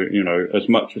 So, as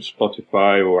much as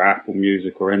Spotify or Apple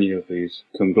Music or any of these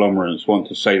conglomerates want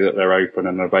to say that they're open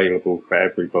and available for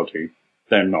everybody,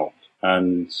 they're not.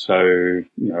 And so,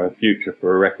 a future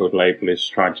for a record label is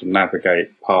trying to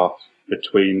navigate path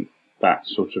between that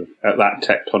sort of, at that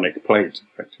tectonic plate,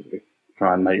 effectively.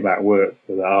 Try and make that work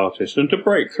for the artist, and to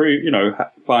break through,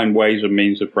 find ways and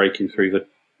means of breaking through the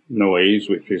noise,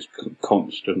 which is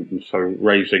constant, and so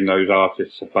raising those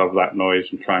artists above that noise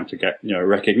and trying to get,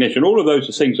 recognition. All of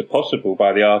those things are possible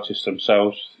by the artists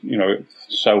themselves,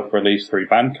 self-release through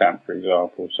Bandcamp, for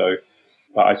example. So,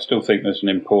 but I still think there's an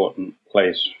important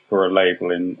place for a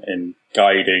label in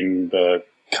guiding the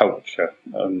culture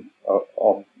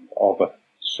of a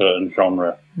certain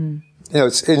genre. Mm.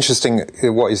 It's interesting.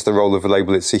 What is the role of a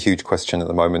label? It's a huge question at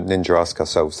the moment. Ninja ask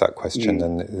ourselves that question,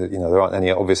 and there aren't any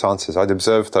obvious answers. I'd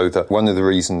observe, though, that one of the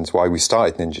reasons why we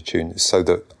started Ninja Tune is so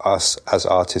that us as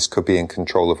artists could be in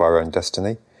control of our own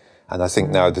destiny. And I think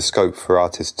now the scope for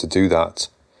artists to do that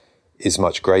is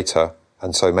much greater,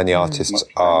 and so many artists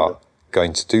are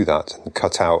going to do that and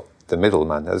cut out the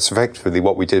middleman. That's effectively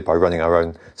what we did by starting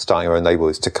our own label,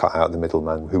 is to cut out the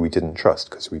middleman who we didn't trust,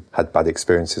 because we had bad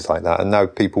experiences like that. And now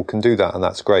people can do that, and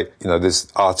that's great. There's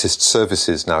artist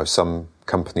services now. Some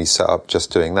companies set up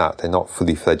just doing that. They're not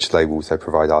fully fledged labels. They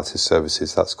provide artist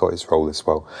services. That's got its role as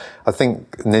well. I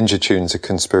think Ninja Tune's a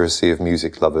conspiracy of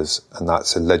music lovers, and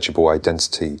that's a legible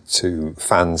identity to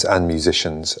fans and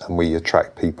musicians. And we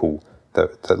attract people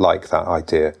that like that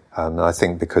idea. And I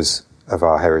think because of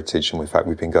our heritage, and in fact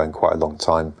we've been going quite a long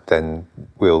time, then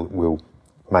we'll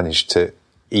manage to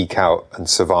eke out and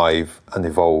survive and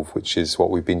evolve, which is what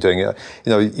we've been doing. A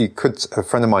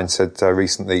friend of mine said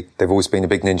recently they've always been a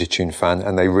big Ninja Tune fan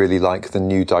and they really like the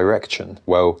new direction.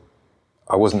 Well,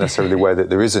 I wasn't necessarily aware that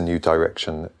there is a new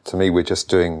direction. To me, we're just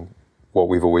doing what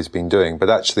we've always been doing. But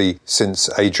actually, since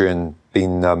Adrian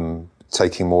been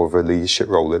taking more of a leadership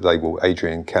role at label,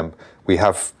 Adrian Kemp, we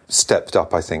have stepped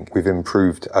up, I think. We've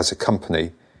improved as a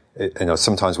company.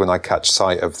 Sometimes when I catch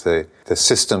sight of the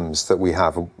systems that we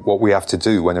have, what we have to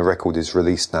do when a record is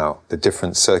released now, the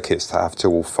different circuits that have to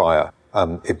all fire,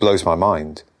 it blows my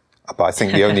mind. But I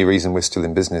think the only reason we're still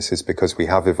in business is because we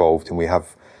have evolved and we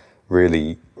have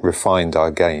really refined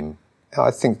our game.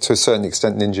 I think to a certain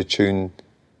extent, Ninja Tune,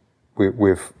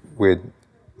 we're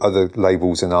other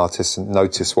labels and artists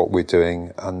notice what we're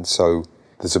doing, and so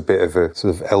there's a bit of a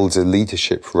sort of elder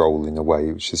leadership role in a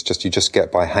way, which is just, you just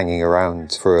get by hanging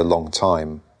around for a long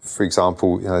time. For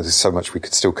example, there's so much we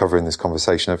could still cover in this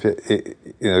conversation.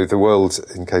 The world,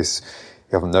 in case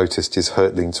you haven't noticed, is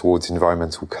hurtling towards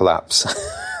environmental collapse.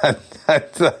 and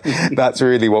that's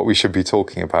really what we should be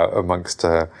talking about amongst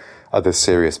other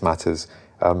serious matters.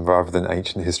 rather than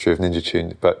ancient history of Ninja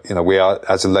Tune. But, we are,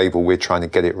 as a label, we're trying to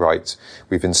get it right.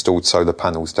 We've installed solar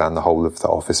panels down the whole of the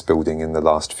office building in the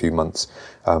last few months.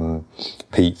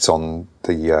 Pete's on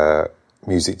the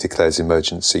Music Declares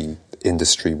Emergency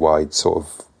industry-wide sort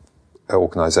of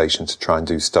organisation to try and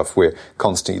do stuff. We're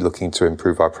constantly looking to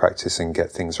improve our practice and get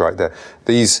things right there.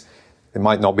 It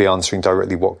might not be answering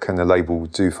directly what can a label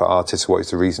do for artists, what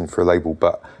is the reason for a label,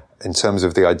 but in terms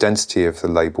of the identity of the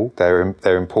label,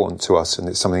 they're important to us, and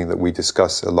it's something that we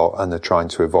discuss a lot and are trying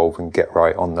to evolve and get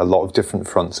right on a lot of different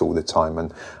fronts all the time,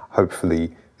 and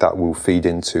hopefully that will feed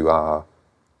into our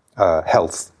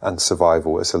health and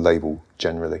survival as a label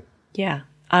generally. Yeah.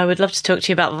 I would love to talk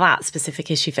to you about that specific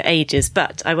issue for ages,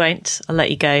 but I won't. I'll let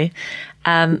you go.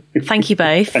 Thank you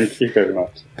both. Thank you very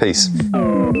much. Peace.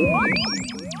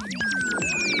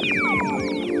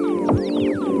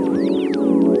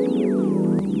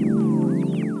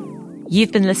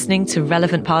 You've been listening to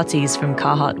Relevant Parties from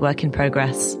Carhartt Work in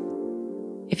Progress.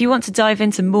 If you want to dive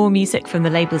into more music from the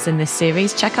labels in this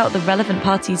series, check out the Relevant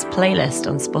Parties playlist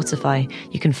on Spotify.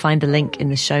 You can find the link in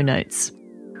the show notes.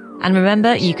 And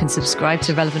remember, you can subscribe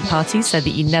to Relevant Parties so that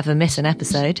you never miss an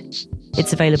episode.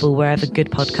 It's available wherever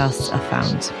good podcasts are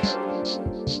found.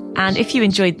 And if you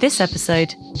enjoyed this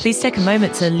episode, please take a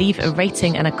moment to leave a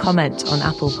rating and a comment on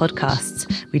Apple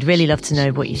Podcasts. We'd really love to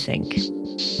know what you think.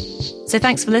 So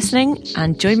thanks for listening,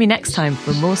 and join me next time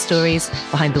for more stories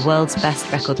behind the world's best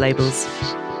record labels.